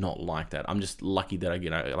naturally not like that. I'm just lucky that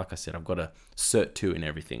like I said, I've got a Cert 2 in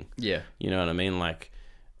everything. Yeah. You know what I mean? Like,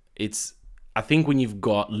 I think when you've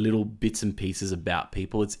got little bits and pieces about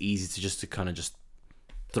people, it's easy to kind of just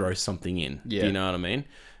throw something in. Yeah. Do you know what I mean?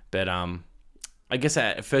 But I guess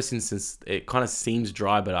at first instance, it kind of seems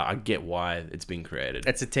dry, but I get why it's been created.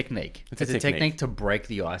 It's a technique. It's a a technique technique to break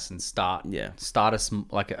the ice and start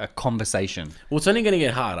a conversation. Well, it's only going to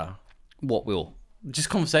get harder. What will? Just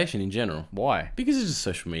conversation in general. Why? Because it's just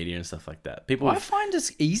social media and stuff like that. People, I find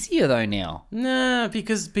it's easier though now. nah,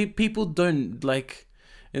 because people don't like.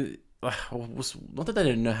 Not that they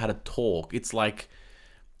don't know how to talk. It's like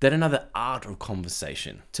they don't know the art of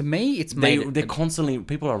conversation. To me, it's made. They're constantly,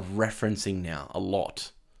 people are referencing now a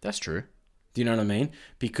lot. That's true. Do you know what I mean?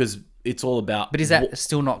 Because it's all about. But is that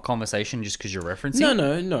still not conversation just because you're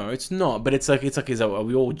referencing? No, it's not. But it's like, are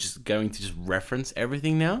we all just going to just reference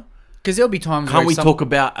everything now? Because there'll be times. Can't where we talk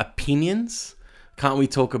about opinions? Can't we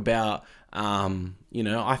talk about,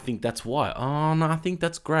 I think that's white. Oh, no, I think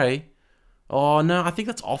that's grey. Oh, no, I think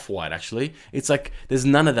that's off-white, actually. It's like, there's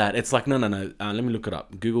none of that. It's like, no. Let me look it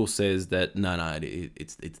up. Google says that, no,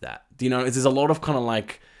 it's that. Do you know, there's a lot of kind of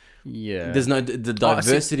like, Yeah. there's no, the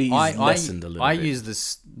diversity is lessened a little I bit.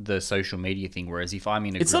 use the social media thing, whereas if I'm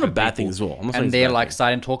in a It's group not a of bad people thing as well. I'm not saying and it's a they're bad like thing.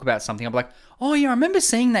 starting to talk about something, I'm like, oh yeah, I remember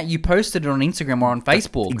seeing that you posted it on Instagram or on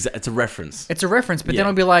Facebook. It's a reference. It's a reference, but then Yeah.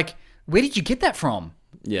 I'll be like, where did you get that from?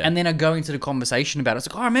 Yeah. And then I go into the conversation about it. It's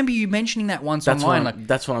like, oh, I remember you mentioning that once That's online. what Like,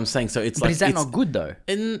 that's what I'm saying. So it's but like, is that it's, not good though?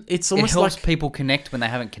 and it's It almost helps like, people connect when they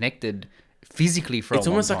haven't connected physically for it's a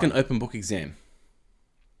long almost like time. an open book exam.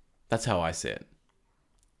 That's how I see it.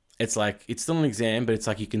 it's like it's still an exam, but it's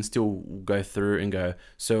like you can still go through and go.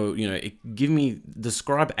 So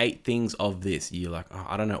describe 8 things of this. You're like, oh,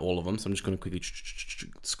 I don't know all of them, so I'm just gonna quickly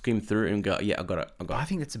skim through and go. Yeah, I got it. I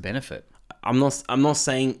think that's a benefit. I'm not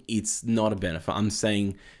saying it's not a benefit. I'm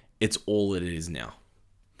saying it's all it is now.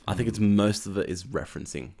 I think it's most of it is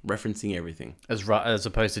referencing everything. As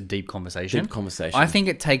opposed to deep conversation. Deep conversation. I think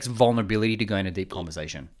it takes vulnerability to go into deep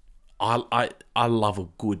conversation. I love a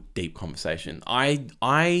good deep conversation. I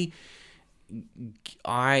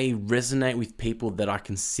resonate with people that I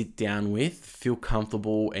can sit down with, feel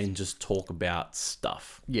comfortable, and just talk about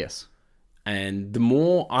stuff. Yes. And the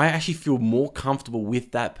more I actually feel more comfortable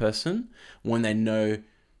with that person when they know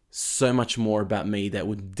so much more about me that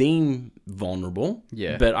would deem vulnerable.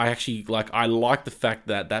 Yeah. But I actually I like the fact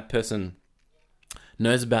that that person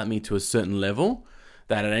knows about me to a certain level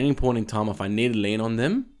that at any point in time, if I need to lean on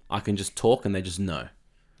them, I can just talk and they just know.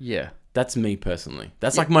 Yeah. That's me personally.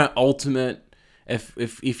 That's like my ultimate.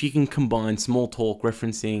 If you can combine small talk,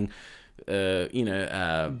 referencing,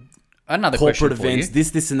 Another corporate question for events, you.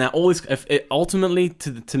 this and that. All this. Ultimately,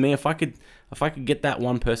 to me, if I could get that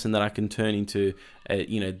one person that I can turn into,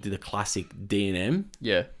 the classic D&M.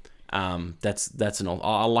 Yeah. That's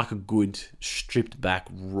I like a good stripped back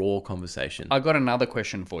raw conversation. I got another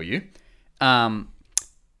question for you.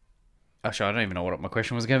 Actually, I don't even know what my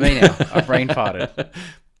question was going to be now. I brain farted.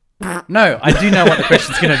 No, I do know what the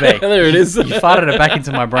question's going to be. There it is. You farted it back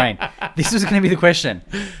into my brain. This was going to be the question,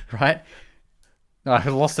 right? No, I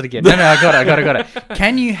lost it again. No, I got it.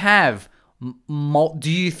 Can you have...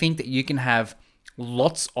 do you think that you can have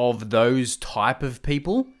lots of those type of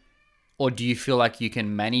people? Or do you feel like you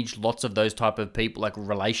can manage lots of those type of people, like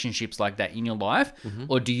relationships like that in your life? Mm-hmm.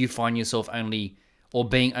 Or do you find yourself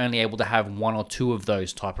being only able to have 1 or 2 of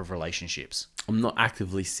those type of relationships? I'm not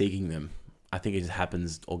actively seeking them. I think it just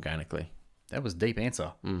happens organically. That was a deep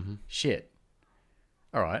answer. Mm-hmm. Shit.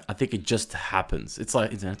 All right. I think it just happens. It's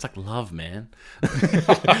like love, man.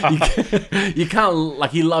 you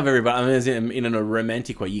can't you love everybody. I mean, in a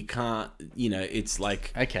romantic way, you can't. It's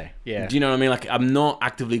like okay, yeah. Do you know what I mean? Like I'm not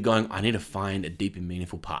actively going. I need to find a deep and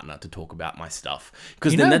meaningful partner to talk about my stuff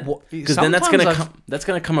because then that's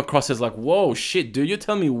gonna come across as like, whoa, shit, dude, you're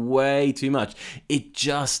telling me way too much. It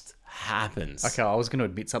just happens. Okay, I was going to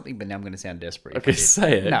admit something, but now I'm going to sound desperate. Okay,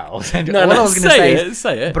 say it. No, I was going to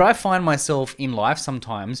say it. But I find myself in life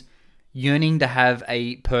sometimes yearning to have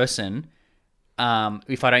a person,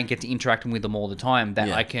 if I don't get to interact with them all the time,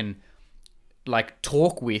 that I can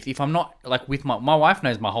talk with. If I'm not with my wife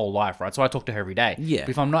knows my whole life, right? So I talk to her every day. Yeah. But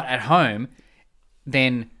if I'm not at home,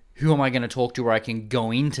 then who am I going to talk to where I can go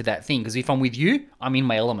into that thing? Because if I'm with you, I'm in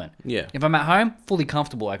my element. Yeah. If I'm at home, fully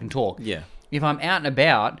comfortable, I can talk. Yeah. If I'm out and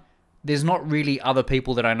about, there's not really other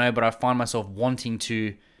people that I know, but I find myself wanting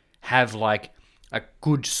to have a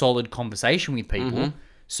good, solid conversation with people. Mm-hmm.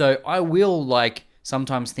 So I will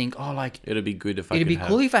sometimes think, it'd be good if it'd be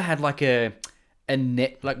cool if I had a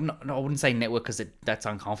net, no, I wouldn't say network because that's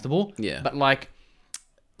uncomfortable. Yeah. But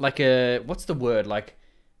what's the word?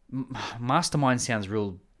 Mastermind sounds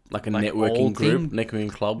real. Like a networking group,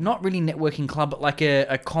 networking club. Not really networking club, but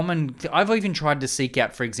a common. I've even tried to seek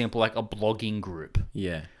out, for example, a blogging group.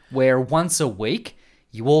 Yeah. Where once a week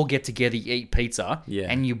you all get together, you eat pizza,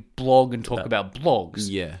 and you blog and talk about blogs.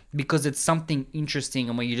 Yeah. Because it's something interesting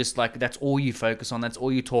and where you just that's all you focus on, that's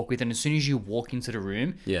all you talk with. And as soon as you walk into the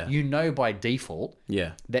room, you know by default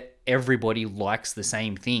that everybody likes the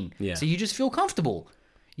same thing. Yeah. So you just feel comfortable.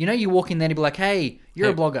 You walk in there and be like, hey, you're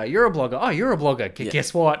a blogger. Oh, you're a blogger.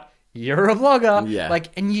 Guess what? You're a blogger. Yeah.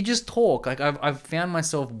 And you just talk. I've found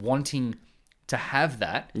myself wanting to have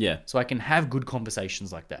that, so I can have good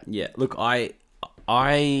conversations like that. Yeah, look, I'm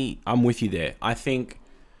with you there. I think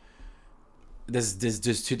there's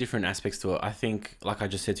 2 different aspects to it. I think, like I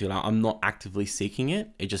just said to you, I'm not actively seeking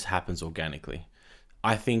it. It just happens organically.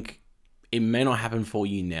 I think it may not happen for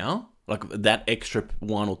you now, like that extra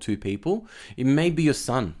 1 or 2 people. It may be your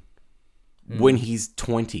son when he's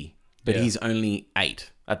 20, but he's only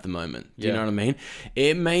 8 at the moment. Do you know what I mean?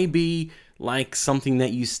 It may be something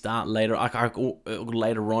that you start later,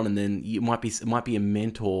 later on, and then it might be a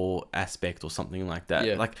mentor aspect or something like that.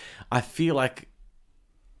 Yeah. I feel like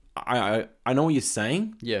I know what you're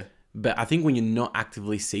saying. Yeah. But I think when you're not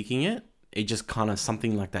actively seeking it, it just kind of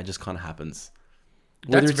something like that just kind of happens.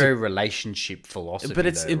 That's very relationship philosophy. But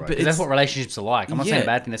that's what relationships are like. I'm not saying a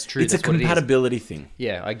bad thing. That's true. It's a compatibility thing.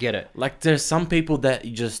 Yeah, I get it. There's some people that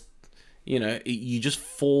you just. You just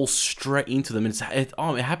fall straight into them. It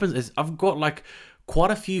happens. I've got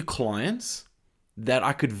quite a few clients that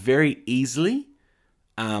I could very easily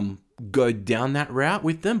go down that route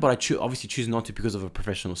with them, but I obviously choose not to because of a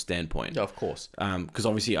professional standpoint. Of course. Because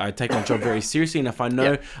obviously I take my job very seriously, and if I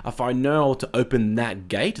know to open that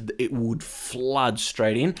gate, it would flood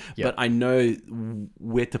straight in. Yeah. But I know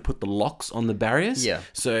where to put the locks on the barriers. Yeah.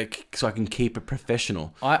 So I can keep it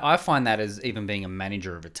professional. I find that as even being a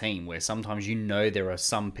manager of a team, where sometimes there are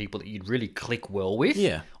some people that you'd really click well with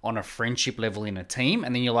Yeah. on a friendship level in a team,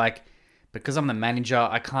 and then you're like, because I'm the manager,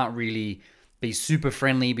 I can't really be super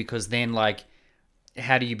friendly, because then like,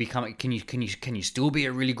 how do you become? Can you still be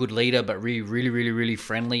a really good leader, but really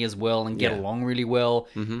friendly as well, and get along really well?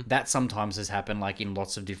 Mm-hmm. That sometimes has happened, like in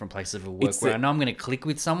lots of different places of work, where I know I'm going to click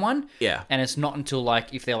with someone. Yeah. And it's not until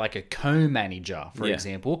like if they're like a co-manager, for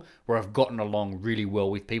example, where I've gotten along really well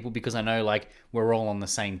with people, because I know like we're all on the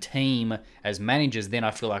same team as managers. Then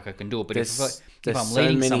I feel like I can do it. But if I'm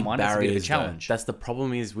leading someone, it's a bit of a challenge. That's the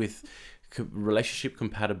problem is with relationship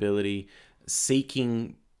compatibility.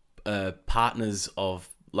 Seeking partners of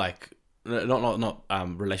like not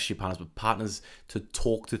relationship partners, but partners to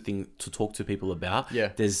talk to people about.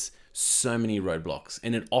 Yeah. There's so many roadblocks,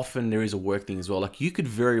 and there is a work thing as well. Like you could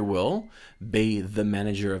very well be the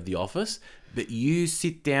manager of the office, but you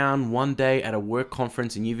sit down one day at a work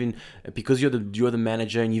conference, and because you're the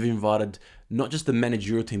manager, and you've invited not just the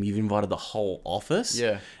managerial team, you've invited the whole office.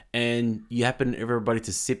 Yeah. And you happen everybody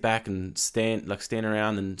to sit back and stand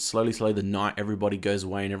around, and slowly the night everybody goes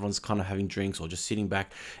away and everyone's kind of having drinks or just sitting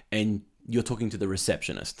back, and you're talking to the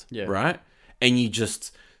receptionist, right? And you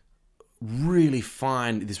just really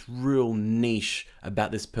find this real niche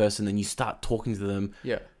about this person, and you start talking to them.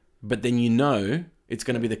 Yeah. But then it's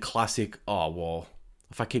going to be the classic, oh, well,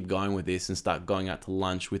 if I keep going with this and start going out to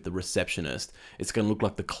lunch with the receptionist, it's going to look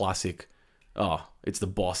like the classic, oh, it's the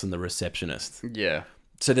boss and the receptionist. Yeah.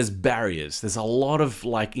 So there's barriers. There's a lot of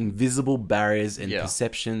like invisible barriers and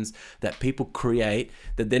perceptions that people create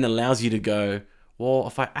that then allows you to go, well,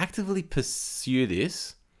 if I actively pursue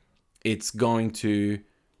this, it's going to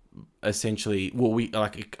essentially,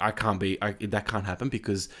 that can't happen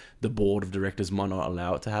because the board of directors might not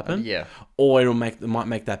allow it to happen. Or it might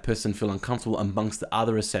make that person feel uncomfortable amongst the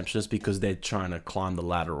other receptionists because they're trying to climb the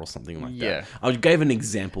ladder or something like that. I gave an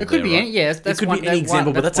example. It could be any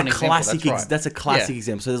example, but that's a classic. That's right. That's a classic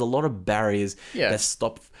example. So there's a lot of barriers that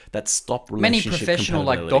stop relationship Many professional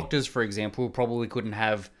like compatibility. doctors, for example, probably couldn't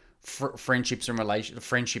have friendships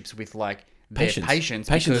with like their patients.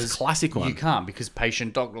 Patients is a classic one. You can't, because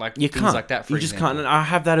patient doc you things can't. like that. For you just example. can't. And I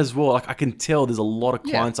have that as well. Like I can tell there's a lot of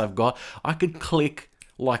clients I've got. I could click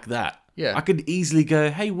like that. Yeah. I could easily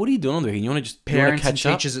go, hey, what are you doing on there? You want to Parents and catch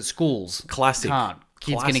up? teachers at schools. Classic. Can't.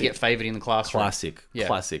 Kids going to get favoured in the classroom. Classic. Yeah.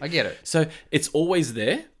 Classic. I get it. So it's always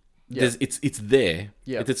there. Yeah. It's there.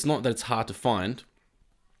 Yeah. It's not that it's hard to find.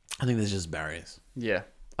 I think there's just barriers. Yeah.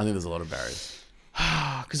 I think there's a lot of barriers.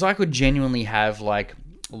 Because I could genuinely have like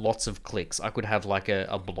lots of clicks. I could have like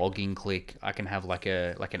a blogging click. I can have like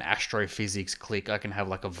an astrophysics click. I can have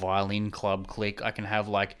like a violin club click. I can have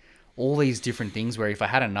like all these different things where if I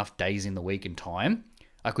had enough days in the week and time,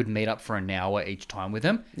 I could meet up for an hour each time with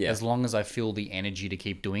them. Yeah. As long as I feel the energy to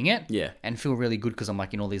keep doing it. Yeah. And feel really good because I'm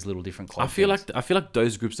like in all these little different clubs. I feel like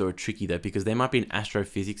those groups are tricky though, because they might be an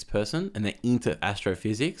astrophysics person and they're into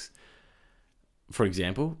astrophysics, for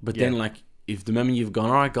example. But then like, if the moment you've gone,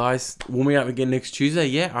 all right, guys, we'll meet up again next Tuesday.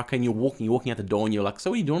 Yeah, okay. And you're walking out the door, and you're like, so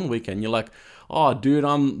what are you doing on the weekend? You're like, oh, dude,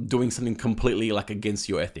 I'm doing something completely like against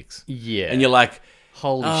your ethics. Yeah. And you're like,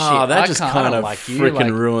 holy shit, that just kind of like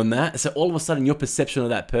freaking ruined that. So all of a sudden, your perception of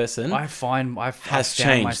that person I've found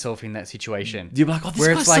changed. myself in that situation. You're like, oh, this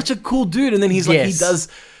Where guy's it's like- such a cool dude, and then he's like, he Yes. does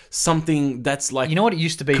something that's like, You know what it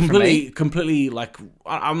used to be for me? completely like,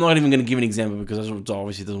 I'm not even going to give an example because it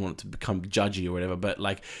obviously doesn't want it to become judgy or whatever, but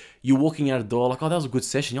like you're walking out the door like, oh, that was a good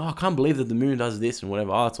session. Oh, I can't believe that the moon does this and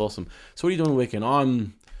whatever. Oh, that's awesome. So what are you doing on the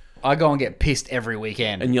weekend? I go and get pissed every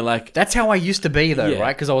weekend. And you're like, That's how I used to be though, Yeah.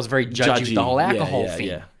 right? Because I was very judgy with the whole alcohol thing.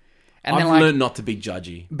 Yeah. And I've then like, learned not to be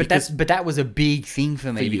judgy. but that was a big thing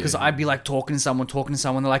for me you, because I'd be like talking to someone.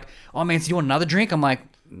 They're like, oh man, so you want another drink? I'm like,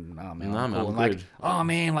 nah, man, I'm cool. I'm And like, good. oh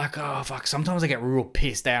man, like, oh fuck. Sometimes I get real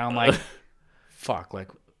pissed out. I'm like, fuck, like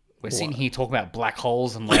we're sitting here talking about black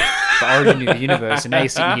holes and like the origin of the universe, and now you're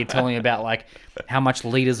sitting here telling me about like how much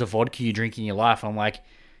liters of vodka you drink in your life. I'm like,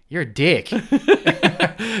 you're a dick.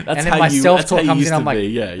 That's And then how my you, self-talk that's how you comes used in. I'm to like, be.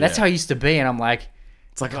 Yeah, that's how I used to be, and I'm like,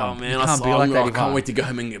 it's like, can't- oh man, you I can't be like that I anymore. can't wait to go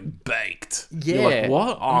home and get baked. Yeah. You're like,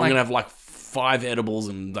 what? Oh, I'm I'm like- gonna have like 5 edibles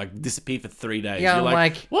and like disappear for 3 days. Yeah, You're I'm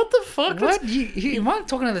like, what the fuck? what? You am I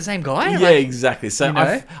talking to the same guy? Yeah, Like, exactly. So you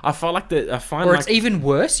know? I feel like that. I find or like it's even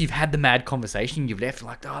worse. You've had the mad conversation. You've left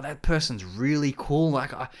like, oh, that person's really cool.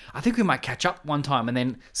 Like, I think we might catch up one time. And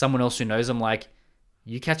then someone else who knows them, like,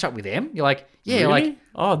 you catch up with them? You're like, yeah, Really? like,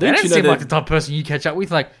 Oh, they didn't don't you know seem that- like the type of person you catch up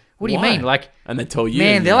with. Like, what do you Why? mean? Like, And they tell you,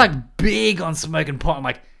 man, they're yeah. like big on smoking pot. I'm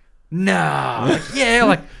like, nah. Like, yeah,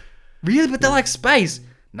 like, really? But they're like space.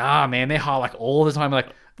 Nah, man, they're high like all the time. Like,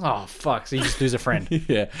 oh, fuck. So you just lose a friend.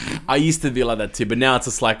 Yeah, I used to be like that too, but now it's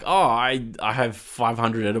just like, oh, I have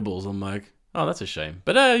 500 edibles. I'm like, oh, that's a shame,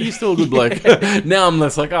 but you're still a good bloke. Now I'm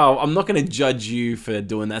just like, oh, I'm not going to judge you for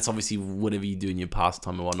doing that. It's obviously whatever you do in your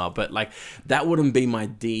pastime and whatnot, but like that wouldn't be my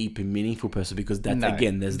deep and meaningful person because that's No.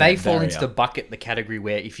 again, there's they that fall barrier. into the bucket, the category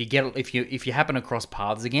where if you happen across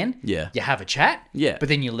paths again, Yeah. you have a chat, Yeah. but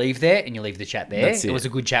then you leave there and you leave the chat there. That's It it. was a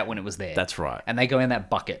good chat when it was there. That's right. And they go in that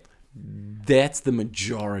bucket. That's the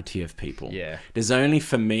majority of people. Yeah. There's only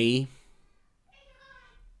for me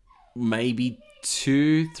maybe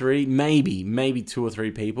 2, 3, maybe 2 or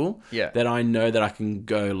 3 people Yeah. that I know that I can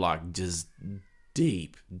go like just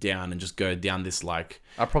deep down and just go down this like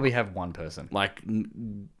I probably have one person. like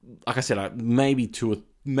I said, maybe 2 or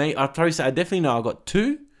I'd probably say I definitely know I've got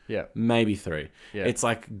 2, Yeah. maybe 3. Yeah. It's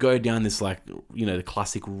like go down this like the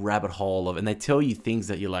classic rabbit hole of, and they tell you things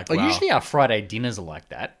that you're like, Well, wow. usually our Friday dinners are like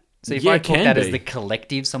that. So if Yeah, I it talk can that as be. the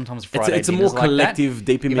collective, sometimes it's Friday a dinners more are like that. collective,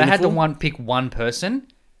 deep and If I had to meaningful. pick one person,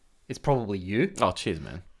 it's probably you. Oh, cheers,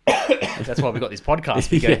 man. That's why we got this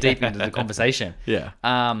podcast. We go Yeah. deep into the conversation. Yeah.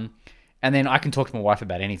 And then I can talk to my wife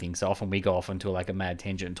about anything. So often we go off into like a mad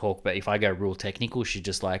tangent and talk. But if I go real technical, she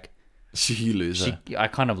just like, You loser. I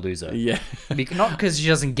kind of lose her. Yeah. Not because she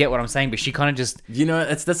doesn't get what I'm saying, but she kind of just,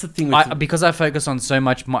 That's the thing with because I focus on so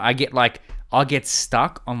much, I'll get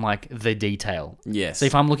stuck on like the detail. Yes. So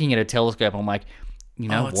if I'm looking at a telescope, I'm like, you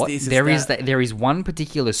know Oh, it's what? this, it's There is one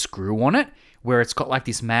particular screw on it where it's got like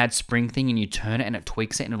this mad spring thing, and you turn it and it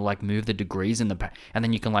tweaks it, and it'll like move the degrees and and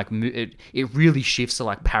then you can like move it. It really shifts to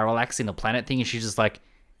like parallax in the planet thing, and she's just like,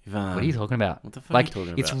 Ivan, what are you talking about? What the fuck like, are you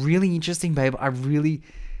talking it's about? really interesting, babe.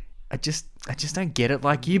 I just don't get it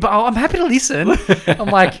like you, but I'm happy to listen. I'm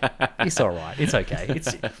like, it's all right. It's okay.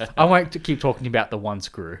 I won't keep talking about the one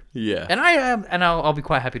screw. Yeah. And I am, and I'll be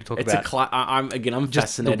quite happy to talk It's about I'm just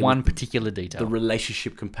fascinated the one with particular detail. the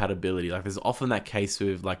relationship compatibility. Like there's often that case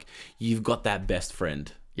with like you've got that best friend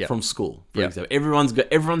Yeah. from school, for Yeah. example.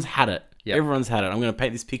 Everyone's had it. Yeah. Everyone's had it. I'm going to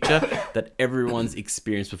paint this picture that everyone's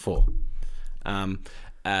experienced before.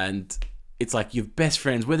 And it's like your best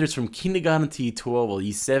friends, whether it's from kindergarten to year 12 or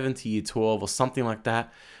year 7 to year 12 or something like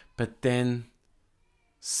that. But then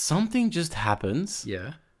something just happens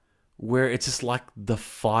yeah. where it's just like the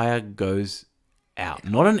fire goes out.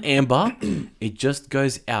 Not an amber, it just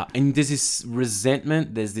goes out. And there's this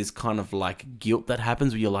resentment, there's this kind of like guilt that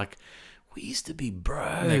happens where you're like, we used to be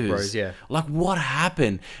bros. Like bros, yeah. Like what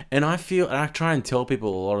happened? And I feel, and I try and tell people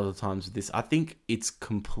a lot of the times with this, I think it's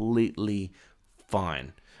completely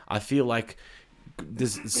fine. I feel like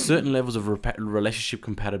there's certain levels of relationship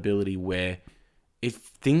compatibility where if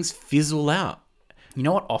things fizzle out. You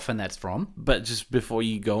know what often that's from? But just before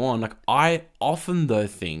you go on, like I often though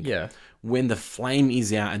think Yeah. when the flame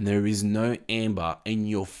is out and there is no amber and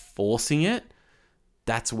you're forcing it,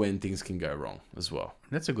 that's when things can go wrong as well.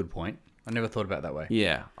 That's a good point. I never thought about it that way.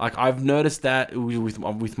 Yeah, like I've noticed that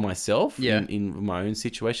with myself Yeah. in my own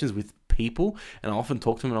situations with people, and I often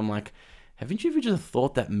talk to them and I'm like, haven't you ever just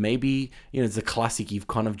thought that maybe, it's a classic, you've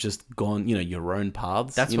kind of just gone, your own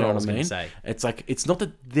paths? That's you what know I was I gonna mean? say. It's like, it's not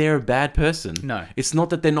that they're a bad person. No. It's not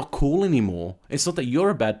that they're not cool anymore. It's not that you're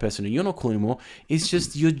a bad person and you're not cool anymore. It's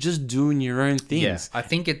just, you're just doing your own things. Yeah. I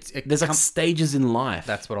think There's like stages in life.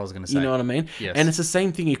 that's what I was going to say. You know what I mean? Yes. And it's the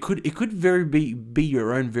same thing. It could very be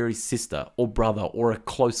your own very sister or brother or a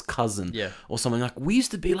close cousin. Yeah. Or something like, we used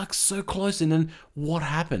to be like so close, and then what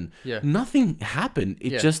happened? Yeah. Nothing happened.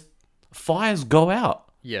 It Yeah. just fires go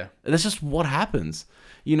out. Yeah. That's just what happens.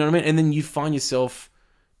 You know what I mean? And then you find yourself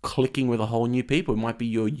clicking with a whole new people. It might be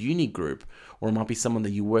your uni group, or it might be someone that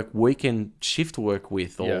you work weekend shift work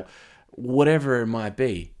with, or Yeah. whatever it might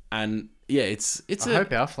be. And yeah, it's I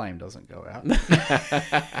hope our flame doesn't go out.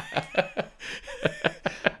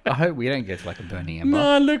 I hope we don't get to like a burning ember.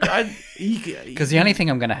 No, look, Because the only thing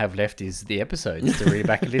I'm going to have left is the episodes to read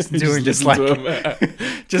back and listen to, and just listen like to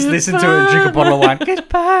 'em. just listen to it and drink a bottle of wine.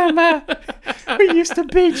 Goodbye, Ma. We used to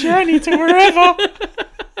be Journey to wherever.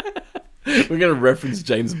 We're going to reference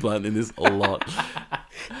James Blunt in this a lot.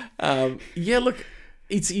 Yeah, look,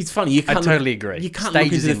 it's funny. You can't totally agree. You can't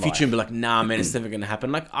Stages look into in the future life. and be like, nah, man, it's never going to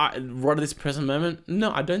happen. Like, right at this present moment,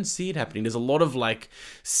 no, I don't see it happening. There's a lot of like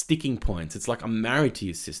sticking points. It's like, I'm married to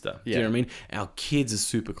your sister. Do you know what I mean? Our kids are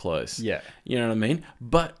super close. Yeah. You know what I mean?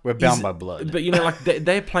 But We're bound by blood. But like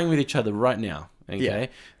they're playing with each other right now. Okay. Yeah.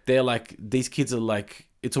 They're like, these kids are like,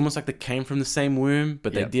 it's almost like they came from the same womb,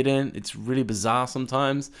 but they Yep. didn't. It's really bizarre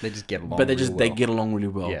sometimes. They just get along. But they real just they well. get along really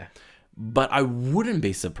well. Yeah. But I wouldn't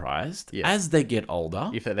be surprised Yeah. as they get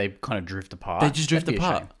older. If they kind of drift apart. They just drift that'd be a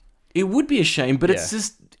apart. shame. It would be a shame, but Yeah. it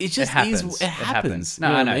just It happens. is. It happens. No,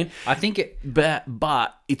 You know I what know. I mean? I think it.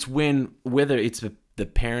 But it's when whether it's the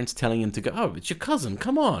parents telling him to go, oh, it's your cousin,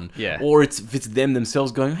 come on. Yeah. Or if it's them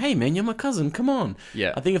themselves going, hey man, you're my cousin, come on.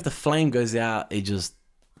 Yeah. I think if the flame goes out,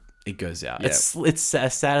 it goes out. Yeah. It's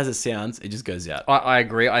as sad as it sounds, it just goes out. I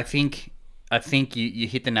agree. I think you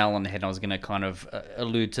hit the nail on the head. I was going to kind of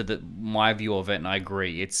allude to my view of it, and I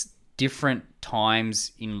agree. It's different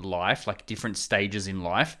times in life, like different stages in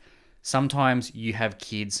life. Sometimes you have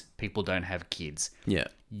kids, people don't have kids. Yeah.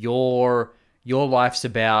 Your life's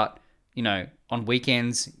about, on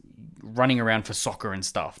weekends running around for soccer and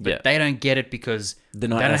stuff. But Yeah. they don't get it because they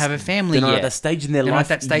not don't at- have a family they're yet. not at that stage in their They're not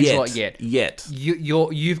life at that stage yet. yet.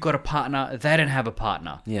 You've got a partner, they don't have a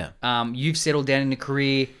partner. Yeah. You've settled down in a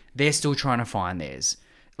career, they're still trying to find theirs.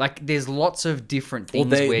 Like, there's lots of different Or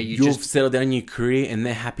things where you've settled down in your career and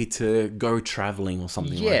they're happy to go traveling or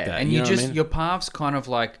something like that. and you you know just what I mean? your paths kind of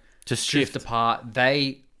like Just drift shift. apart.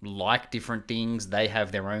 They like different things. They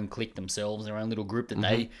have their own clique themselves, their own little group that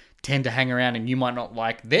they Mm-hmm. tend to hang around, and you might not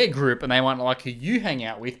like their group, and they might not like who you hang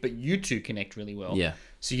out with, but you two connect really well. Yeah.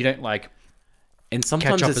 So you don't like. And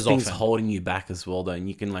sometimes up there's as things often. holding you back as well, though. And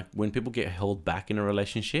you can, like, when people get held back in a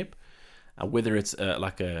relationship, whether it's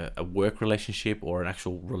like a work relationship or an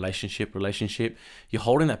actual relationship, you're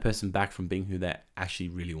holding that person back from being who they actually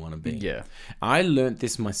really want to be. Yeah. I learned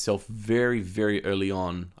this myself very, very early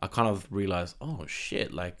on. I kind of realized, oh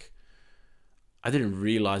shit, like, I didn't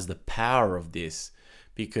realize the power of this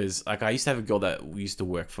because, like, I used to have a girl that used to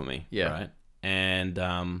work for me. Yeah. Right. And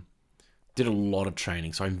did a lot of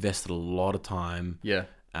training. So I invested a lot of time. Yeah.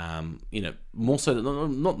 More so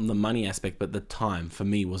not the money aspect, but the time for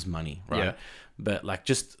me was money, right? Yeah. But like,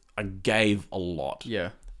 just I gave a lot. Yeah.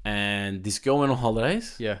 And this girl went on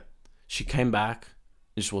holidays. Yeah. She came back.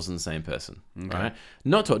 It just wasn't the same person, right?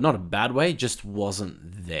 Not a bad way, just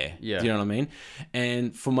wasn't there. Yeah. Do you know what I mean?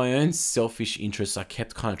 And for my own selfish interests, I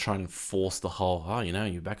kept kind of trying to force the whole,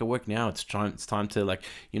 you're back at work now. It's time to, like,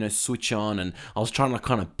 switch on. And I was trying to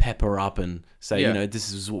kind of pep her up and say, Yeah.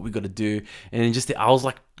 this is what we got to do. And just I was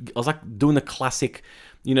like doing the classic,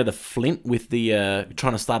 the flint with the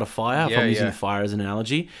trying to start a fire. If Yeah, I'm using yeah. fire as an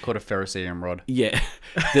analogy. Called a ferrocerium rod. Yeah,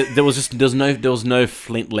 there was no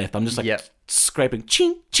flint left. I'm just like Yep. scraping,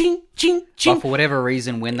 ching, ching, ching, ching. But for whatever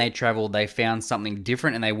reason, when they traveled, they found something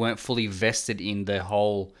different, and they weren't fully vested in the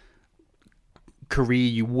whole career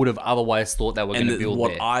you would have otherwise thought they were going to build what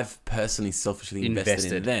there. I've personally selfishly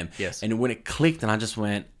invested in them. Yes. And when it clicked, and I just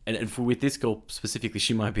went, with this girl specifically,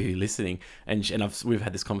 she might be listening, and we've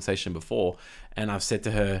had this conversation before, and I've said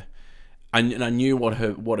to her, I knew what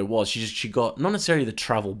it was. She got not necessarily the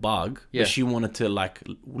travel bug, Yeah. but she wanted to, like,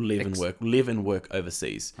 live and work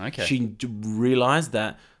overseas. Okay. She realized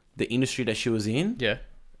that the industry that she was in Yeah.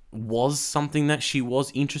 was something that she was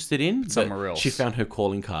interested in, but Somewhere else. she found her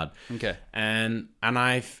calling card. Okay. And when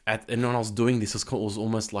I was doing this, it was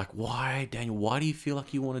almost like, why, Daniel? Why do you feel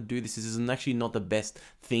like you want to do this? This is actually not the best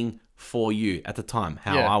thing for you at the time.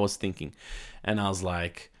 How Yeah. I was thinking, and I was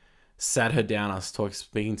like, sat her down. I was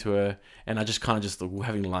speaking to her, and I just kind of just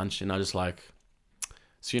having lunch, and I just like,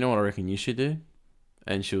 so you know what I reckon you should do?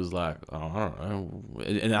 And she was like, oh, I don't know.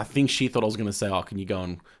 And I think she thought I was going to say, oh, can you go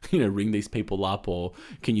and, ring these people up, or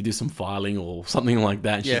can you do some filing or something like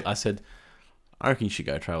that? And Yeah. I said, I reckon you should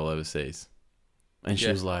go travel overseas. And she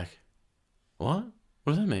Yeah. was like, what?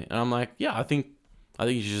 What does that mean? And I'm like, yeah, I think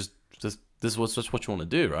you should just this is just what you want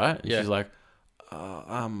to do, right? And Yeah. she's like,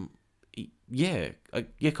 yeah,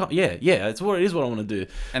 it's what it is. What I want to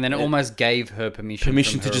do. And then it almost gave her permission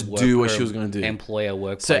from to her just do what her she was gonna do. Employer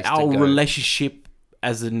workplace. So to our go. relationship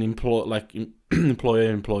as an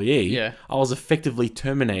employer-employee, Yeah. I was effectively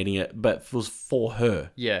terminating it, but it was for her.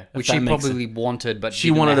 Yeah, which that she makes probably wanted, but She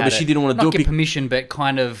wanted it, but she didn't want to not do it. get permission, but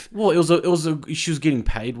kind of Well, she was getting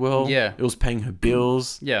paid well. Yeah. It was paying her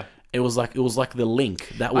bills. yeah. It was like the link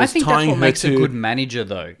that was I think that's tying what her makes to. a good manager,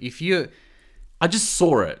 though. If you I just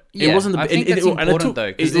saw it. Yeah, It wasn't. I think that's important,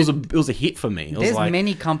 though, 'cause it was a hit for me. It was there's like,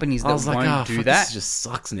 many companies I that was like, won't do fuck, that, This just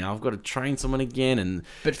sucks now. I've got to train someone again, and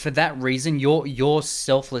but for that reason, you're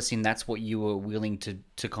selfless in that's what you were willing to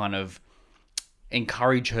kind of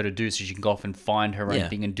encourage her to do, so she can go off and find her own Yeah.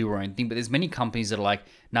 thing and do her own thing. But there's many companies that are like,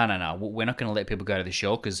 no, we're not going to let people go to the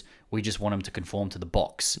shell because we just want them to conform to the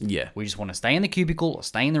box. Yeah. We just want to stay in the cubicle or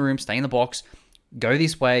stay in the room, stay in the box, go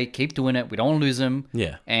this way, keep doing it. We don't want to lose them.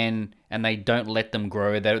 Yeah. And they don't let them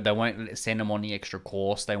grow. They won't send them on the extra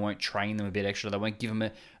course. They won't train them a bit extra. They won't give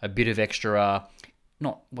them a bit of extra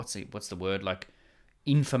not what's the word, like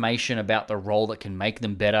information about the role that can make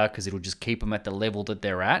them better because it'll just keep them at the level that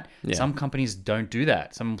they're at. Yeah. Some companies don't do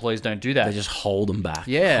that. Some employees don't do that. They just hold them back.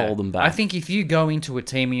 Yeah. Hold them back. I think if you go into a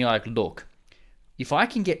team and you're like, look, if I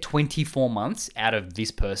can get 24 months out of this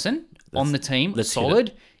person on the team, let's hit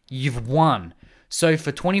solid, you've won. So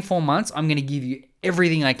for 24 months, I'm going to give you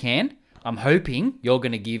everything I can. I'm hoping you're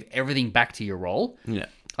going to give everything back to your role. Yeah.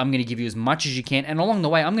 I'm going to give you as much as you can. And along the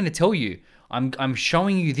way, I'm going to tell you, I'm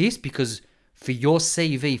showing you this because for your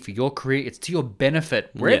CV, for your career, it's to your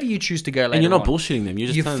benefit. Wherever you choose to go later And you're not on. bullshitting them. You're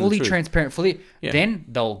just You're telling fully the truth. transparent, Yeah. Then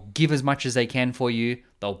they'll give as much as they can for you.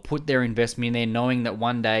 They'll put their investment in there knowing that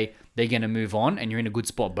one day they're going to move on and you're in a good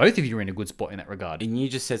spot. Both of you are in a good spot in that regard. And you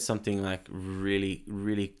just said something like really,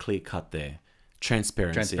 really clear cut there.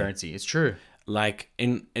 Transparency. Transparency. It's true. Like,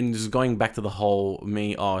 and just going back to the whole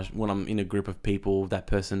when I'm in a group of people, that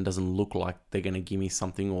person doesn't look like they're going to give me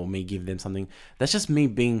something or me give them something. That's just me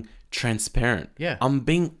being transparent. Yeah. I'm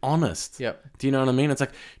being honest. Yep. Do you know what I mean? It's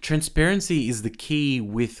like transparency is the key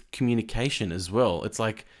with communication as well. It's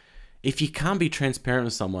like, if you can't be transparent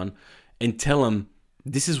with someone and tell them,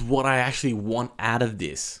 this is what I actually want out of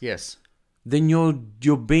this, Yes. then you're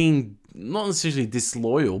being not necessarily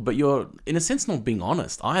disloyal, but you're in a sense not being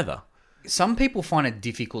honest either. Some people find it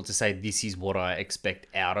difficult to say this is what I expect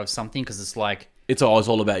out of something because it's like It's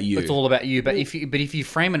all about you. it's all about you. But if you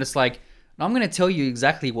frame it, it's like I'm going to tell you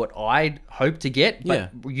exactly what I'd hope to get,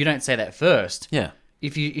 but you don't say that first. Yeah.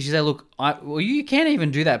 If you say, look, you can't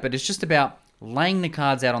even do that, but it's just about laying the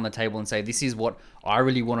cards out on the table and say, this is what I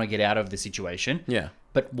really want to get out of the situation. Yeah.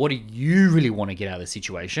 But what do you really want to get out of the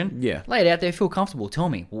situation? Yeah. Lay it out there, feel comfortable. Tell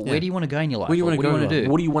me, where do you want to go in your life? Where do you want to go? What do you want to do?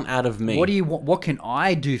 What do you want out of me? What do you want? What can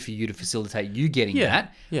I do for you to facilitate you getting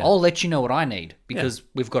that? Yeah. I'll let you know what I need because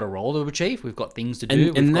we've got a role to achieve. We've got things to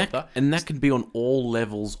do. and we've got that can be on all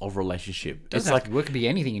levels of relationship. It's like it could be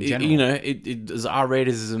anything in general. You know, it as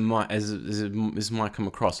R-rated as it might come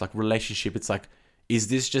across, like relationship. It's like, is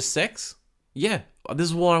this just sex? Yeah, this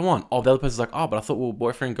is what I want. Oh, the other person's like, oh, but I thought we were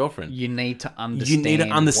boyfriend girlfriend. You need to understand. You need to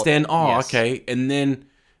understand. Yes. Okay, and then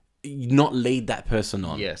not lead that person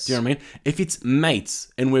on. Yes. Do you know what I mean? If it's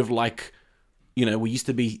mates and we've like, you know, we used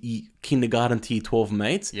to be kindergarten to year 12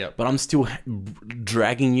 mates. Yep. But I'm still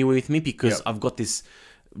dragging you with me because Yep. I've got this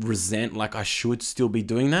like I should still be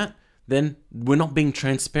doing that. Then we're not being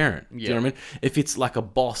transparent. Do you know what I mean? If it's like a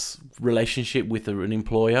boss relationship with an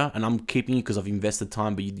employer and I'm keeping you because I've invested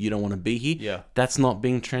time, but you don't want to be here, that's not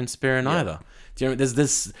being transparent either. Do you know? There's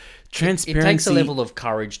this transparency. It takes a level of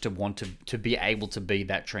courage to want to be able to be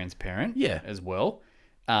that transparent. Yeah. As well.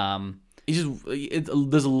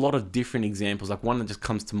 There's a lot of different examples. Like one that just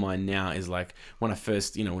comes to mind now is like when I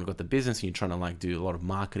first, when I got the business and you're trying to like do a lot of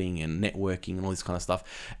marketing and networking and all this kind of stuff.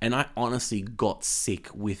 And I honestly got sick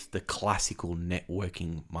with the classical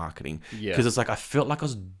networking marketing because it's like I felt like I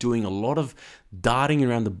was doing a lot of darting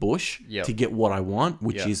around the bush to get what I want,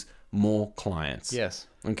 which is more clients. Yes.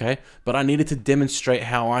 Okay. But I needed to demonstrate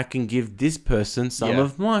how I can give this person some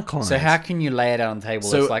of my clients. So how can you lay it out on the table?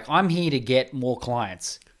 So- It's like, I'm here to get more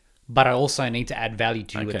clients, but I also need to add value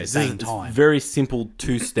to you at the same time. Very simple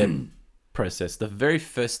two-step process. The very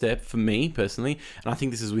first step for me personally, and I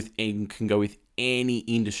think this is can go with any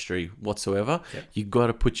industry whatsoever, you got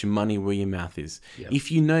to put your money where your mouth is. If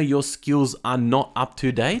you know your skills are not up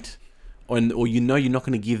to date, or you're not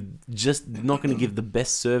going to give the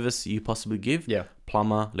best service you possibly give,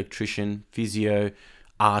 plumber, electrician, physio,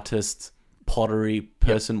 artist, pottery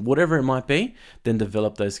person, whatever it might be, then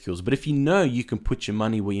develop those skills. But if you know you can put your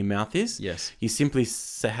money where your mouth is, you simply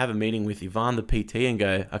have a meeting with Ivan, the PT, and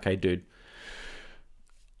go, okay, dude,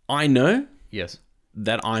 I know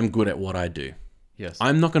that I'm good at what I do.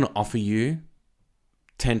 I'm not going to offer you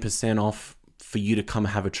 10% off for you to come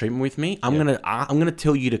have a treatment with me. I'm gonna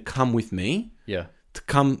tell you to come with me. To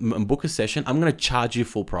come and book a session. I'm gonna charge you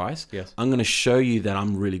full price. I'm gonna show you that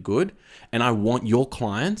I'm really good, and I want your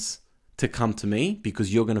clients to come to me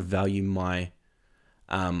because you're gonna value my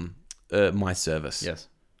my service. Just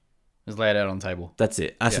lay it out on the table. That's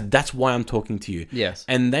it. I said that's why I'm talking to you. Yes.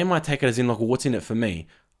 And they might take it as in like, well, what's in it for me?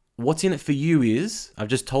 What's in it for you is I've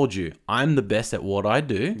just told you I'm the best at what I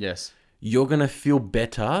do. You're gonna feel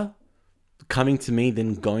better coming to me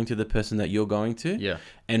than going to the person that you're going to.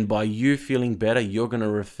 And by you feeling better, you're going to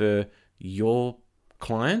refer your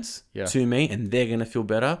clients to me and they're going to feel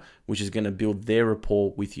better, which is going to build their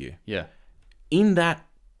rapport with you. In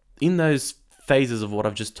those phases of what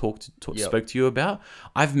I've just spoke to you about,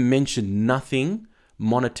 I've mentioned nothing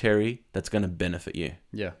monetary that's going to benefit you.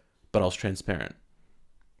 But I was transparent.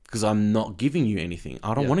 because I'm not giving you anything.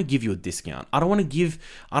 I don't Yeah. want to give you a discount.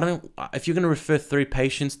 If you're going to refer 3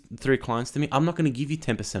 clients to me, I'm not going to give you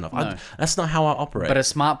 10% off. No. That's not how I operate. But a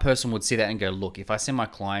smart person would see that and go, look, if I send my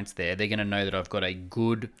clients there, they're going to know that I've got a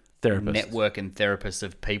good Therapist. network and therapist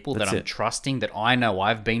of people That's that I'm it. trusting, that I know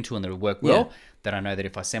I've been to and that work well, Yeah. that I know that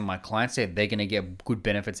if I send my clients there, they're going to get good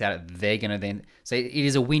benefits out of it. They're going to then... So it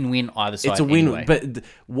is a win-win either side. It's a win, anyway. but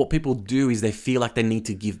what people do is they feel like they need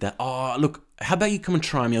to give that. Oh, look, how about you come and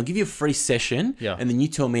try me? I'll give you a free session, Yeah. and then you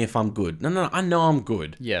tell me if I'm good. No, I know I'm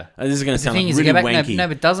good. Yeah. And this is going to The sound thing like is, really you go back, wanky. no,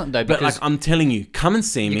 but it doesn't though, But because like I'm telling you, come and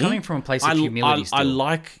see me. you're coming from a place of humility I still.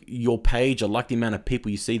 like your page. I like the amount of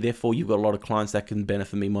people you see. Therefore, you've got a lot of clients that can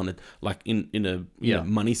benefit me on it, like in a Yeah.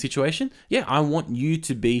 money situation. Yeah, I want you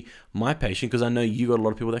to be my patient because I know you got a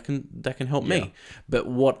lot of people that can help Yeah. me. But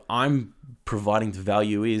what I'm providing to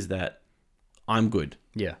value is that I'm good.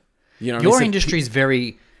 Yeah. You know, what I Your mean? So industry is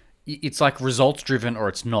very... It's like results driven or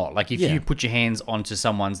it's not. Like if Yeah. you put your hands onto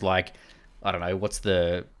someone's like... I don't know, what's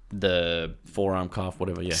the forearm, calf,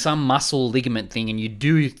 whatever. Yeah, some muscle ligament thing, and you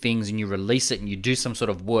do things and you release it and you do some sort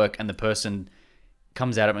of work and the person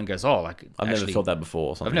comes out of it and goes, oh, like I've actually, never felt that before.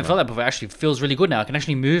 Or something I've never felt that before. It actually feels really good now. I can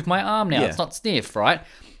actually move my arm now. Yeah. It's not stiff, right?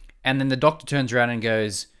 And then the doctor turns around and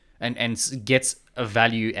goes and gets a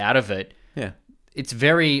value out of it. Yeah, It's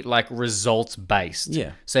very like results based.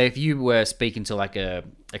 Yeah. So if you were speaking to like a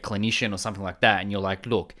clinician or something like that, and you're like,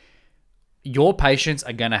 look, your patients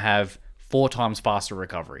are going to have 4 times faster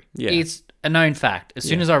recovery. Yeah. It's a known fact. As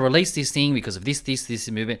soon Yeah. as I release this thing, because of this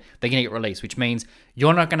movement, they're going to get released, which means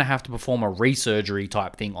you're not going to have to perform a re-surgery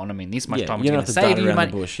type thing on them in this much Yeah, time. you It's don't going to have to save dart you around the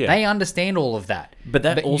money. bush, yeah. They understand all of that. But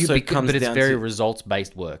that also comes But it's down very to-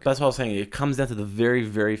 results-based work. that's what I was saying. It comes down to the very,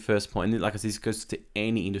 very first point. And like I said, this goes to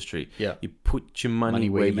any industry. Yeah. You put your money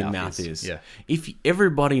where your mouth is. Yeah. If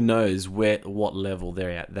everybody knows what level they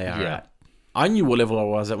are Yeah. at. I knew what level I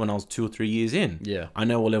was at when I was 2 or 3 years in. Yeah. I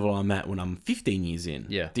know what level I'm at when I'm 15 years in.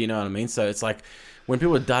 Yeah. Do you know what I mean? So it's like when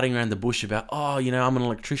people are darting around the bush about, oh, you know, I'm an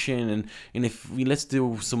electrician and if we let's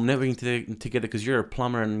do some networking together because you're a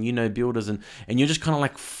plumber and you know builders and you're just kind of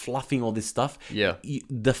like fluffing all this stuff. Yeah.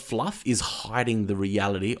 The fluff is hiding the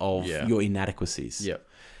reality of Yeah. your inadequacies. Yeah.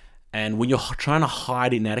 And when you're trying to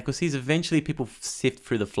hide inadequacies, eventually people sift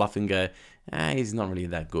through the fluff and go, he's not really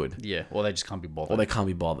that good. Yeah. Or they just can't be bothered. Or they can't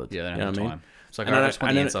be bothered. Yeah, they don't You know have what I time. mean? It's like, And all I right, I just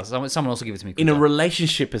want don't- the answer. Someone else will give it to me In a quicker.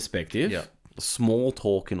 relationship perspective, Yeah. small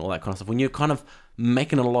talk and all that kind of stuff, when you're kind of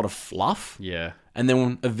making a lot of fluff, Yeah. and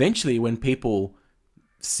then eventually when people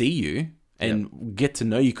see you and get to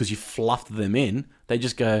know you because you fluffed them in, they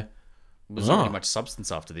just go, There's not Oh. really much substance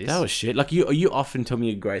after this. that was shit. Like you often tell me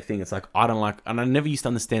a great thing. It's like, I don't like, and I never used to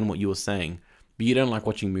understand what you were saying, but you don't like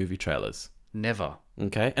watching movie trailers. Never.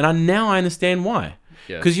 Okay. And now I understand why.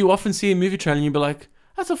 Yeah. Because you often see a movie trailer and you'll be like,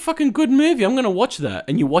 that's a fucking good movie. I'm going to watch that.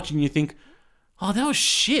 And you watch it and you think, oh, that was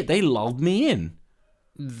shit. They lulled me in.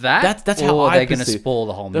 That's how or I they're going to perceive- spoil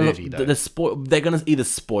the whole movie, though. They're going to either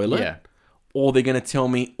spoil it Yeah. or they're going to tell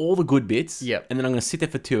me all the good bits. Yep. And then I'm going to sit there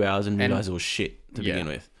for 2 hours and realize it was shit to Yeah. begin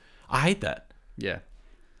with. I hate that. Yeah.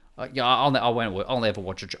 Yeah, I'll never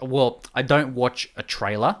watch well, I don't watch a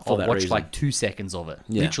trailer. I'll that watch reason. like 2 seconds of it.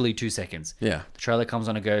 Yeah. Literally 2 seconds. Yeah. The trailer comes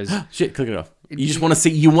on and goes... Shit, click it off. You just want to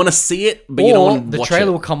see. You want to see it, but you don't or want to the watch trailer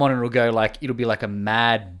it. will come on and it'll go like... It'll be like a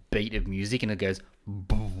mad beat of music and it goes...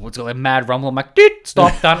 boom. It's got a mad rumble. I'm like, dude,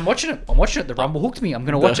 stop, done. I'm watching it. The rumble hooked me. I'm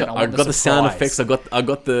going to watch it. I I want got the sound surprise. effects. I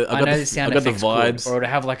got the vibes. Cool. Or to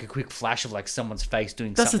have like a quick flash of like someone's face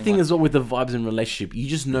doing That's the something thing like as well with the vibes in relationship. You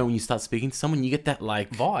just know when you start speaking to someone, you get that like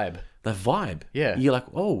vibe. the vibe. Yeah. You're like,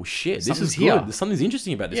 oh shit, this Something's is good. here. There's something's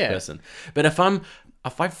interesting about this Yeah. person. But if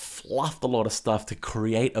I fluffed a lot of stuff to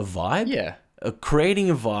create a vibe, Yeah.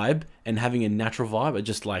 Creating a vibe and having a natural vibe are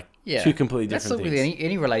just like two completely That's different like things. with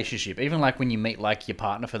any relationship. Even like when you meet like your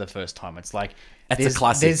partner for the first time, it's like That's a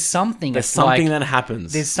classic. There's something. There's it's something like, that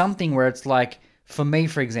happens. There's something where it's like, for me,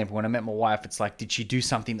 for example, when I met my wife, it's like, did she do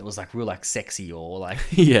something that was like real like sexy or like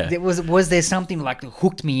Yeah. was there something like that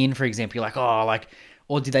hooked me in? For example, you're like, oh, like,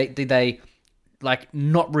 or did they like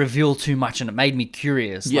not reveal too much and it made me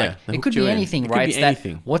curious? Yeah, Like, they it hooked could you be in. anything, It could right? be It's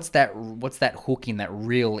anything. what's that hook in, that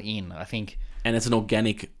reel in? I think. And it's an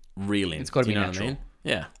organic reeling. It's gotta Do you be know what I natural. mean?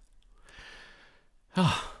 Yeah.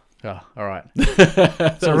 Oh, all right.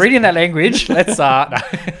 So reading that language, let's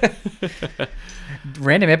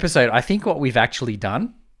random episode. I think what we've actually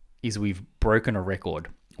done is we've broken a record.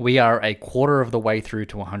 We are a quarter of the way through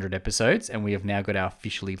to 100 episodes, and we have now got our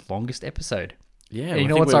officially longest episode. Yeah. And I you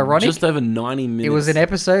know think what's we're ironic? Just over 90 minutes. It was an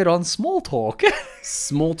episode on small talk.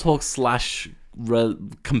 small talk /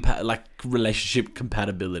 relationship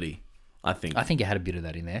compatibility, I think. I think you had a bit of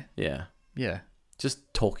that in there. Yeah. Yeah.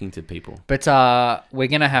 Just talking to people. But we're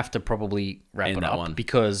going to have to probably wrap End it that up one.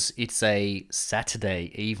 because it's a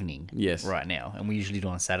Saturday evening Yes. right now. And we usually do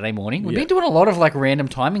it on Saturday morning. We've Yeah. been doing a lot of like random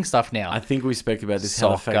timing stuff now. I think we spoke about this.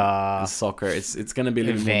 How Soccer. the soccer. It's going to be a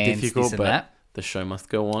little more Events, difficult, this and but that. the show must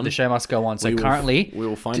go on. The show must go on. So We will- currently, we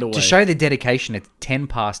will find a way. to show the dedication, it's 10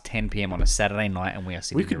 past 10 p.m. on a Saturday night, and we are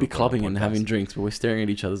sitting We here could be recording clubbing a and podcast. having drinks, but we're staring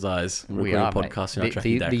at each other's eyes. We're We recording are, a mate. podcast in our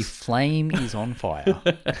The Tracky flame is on fire.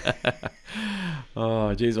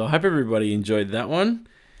 Oh, geez. Well, I hope everybody enjoyed that one.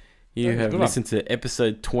 You That was a have good one. listened to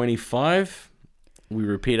episode 25. We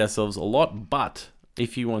repeat ourselves a lot, but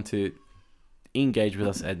if you want to engage with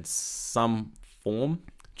us at some form,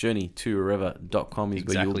 journeytowherever.com is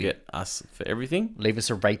where you'll Exactly. get us for everything. Leave us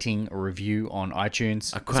a rating, a review on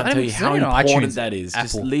iTunes. I can't tell you how important that is.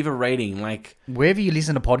 Just leave a rating. Like, Wherever you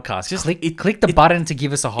listen to podcasts, Just- click the button to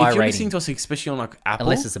give us a high if you're rating. listening to us, especially on like Apple,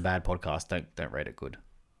 Unless it's a bad podcast, don't rate it good.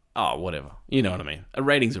 oh, whatever. You know what I mean. A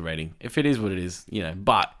rating's a rating. If it is what it is,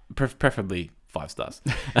 but preferably 5 stars.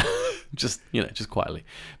 just quietly.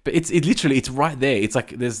 But it's literally, it's right there. It's like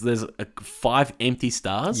there's 5 empty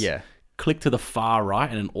stars. Yeah. Click to the far right,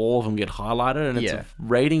 and then all of them get highlighted, and it's Yeah. a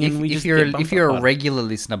rating. And we If just you're get bumped if you're up a higher. regular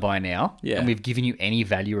listener by now, Yeah. and we've given you any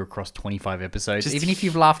value across 25 episodes, Just even if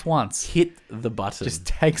you've laughed once, hit the button. just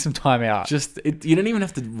take some time out. you don't even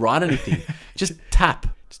have to write anything. Just tap,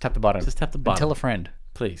 Just tap the button. Just tap the And button. tell a friend.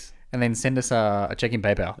 please. And then send us a check in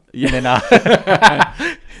PayPal. Yeah. And then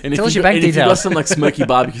And Tell us if you your bank and if you got details. some like smoky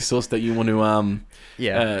barbecue sauce that you want to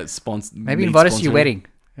yeah, sponsor, maybe invite us to your wedding.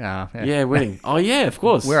 Yeah. Yeah, wedding. Oh yeah, of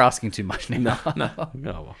course. We're asking too much now. no. Oh,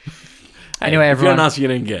 well. Anyway, if everyone. you don't ask, you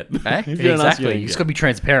don't get. Eh? If you don't ask, Exactly. you You don't just get. got to be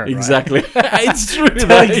transparent. Right? Exactly. It's true. Tell,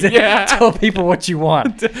 though. Yeah. tell people what you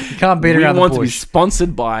want. You can't beat We around the want to be bush.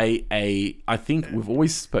 sponsored by I think we've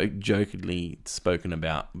always jokingly spoken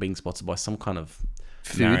about being sponsored by some kind of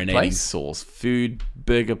Food marinating place? sauce, food,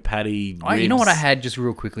 burger patty. You know what I ribs, had just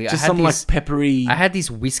real quickly? Just I had some this, like peppery. I had this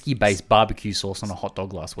whiskey-based barbecue sauce on a hot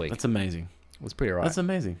dog last week. That's amazing. It was pretty right. That's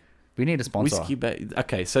amazing. We need a sponsor. Whiskey.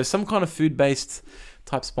 Okay, so some kind of food-based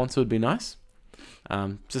type sponsor would be nice.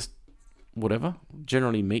 Just whatever.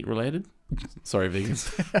 Generally meat related. Sorry, vegans.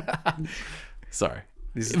 Sorry.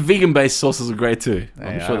 Vegan-based sauces are great too.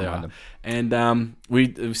 I'm Yeah, sure I they don't are. mind And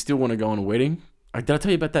we still want to go on a wedding. Did I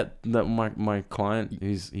tell you about that my client,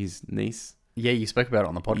 his niece? Yeah, you spoke about it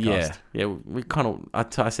on the podcast. Yeah. We kind of.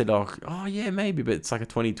 I said, oh yeah, maybe, but it's like a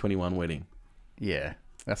 2021 wedding. Yeah.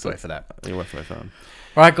 That's the way for that. Yeah, wait for my phone.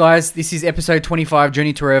 All right, guys. This is episode 25,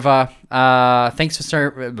 Journey to Wherever. Thanks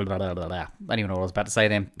for blah, blah, blah, blah. I don't even know what I was about to say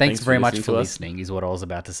then. Thanks for very much listening for to us. listening is what I was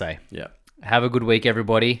about to say. Yeah. Have a good week,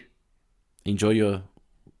 everybody. Enjoy your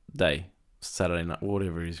day, Saturday night,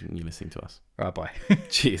 whatever it is when you're listening to us. All right, bye.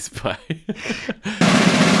 Cheers. Bye.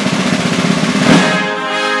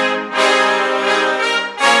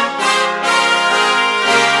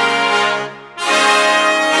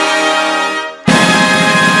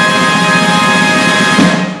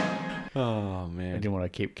 Oh I man. didn't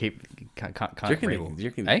want to can't Do you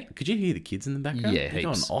reckon, Eh? could you hear the kids in the background? Yeah, They're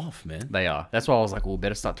going heaps. off, man. They are. That's why I was like, well,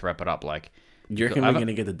 better start to wrap it up. Like, Do you reckon I we're haven't-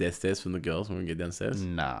 going to get the death stares from the girls when we get downstairs?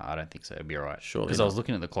 nah, I don't think so. It'd be all right. Surely Because I not. was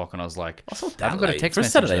looking at the clock and I was like, It's not I that haven't got a late. text For a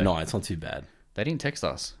message. Saturday though. night, it's not too bad. They didn't text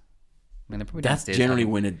us. I mean, they're probably That's downstairs generally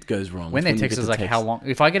having- when it goes wrong. when It's they text you us get like the how text. long.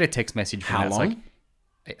 If I get a text message from How them, it's long?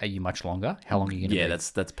 like, are you much longer? How long are you gonna Yeah, be?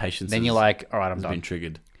 that's patience. Then you're like, all right, I'm has done. been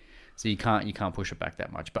triggered. So you can't push it back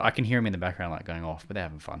that much. But I can hear them in the background like going off, but they're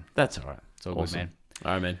having fun. That's all right. It's all good, Awesome. man.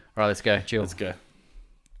 All right, man. All right, let's go. Chill. Let's go.